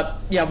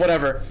 but yeah,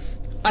 whatever.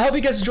 I hope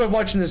you guys enjoyed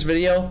watching this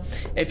video.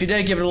 If you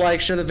did, give it a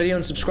like, share the video,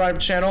 and subscribe to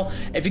the channel.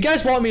 If you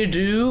guys want me to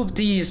do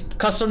these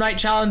custom night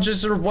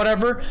challenges or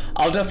whatever,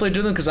 I'll definitely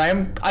do them because I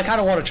kind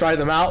of want to try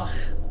them out.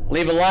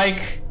 Leave a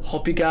like.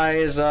 Hope you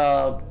guys,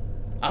 I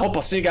hope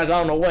I'll see you guys, I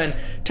don't know when.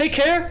 Take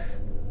care,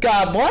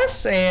 God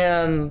bless,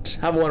 and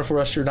have a wonderful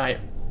rest of your night.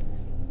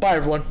 Bye,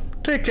 everyone.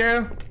 Take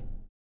care.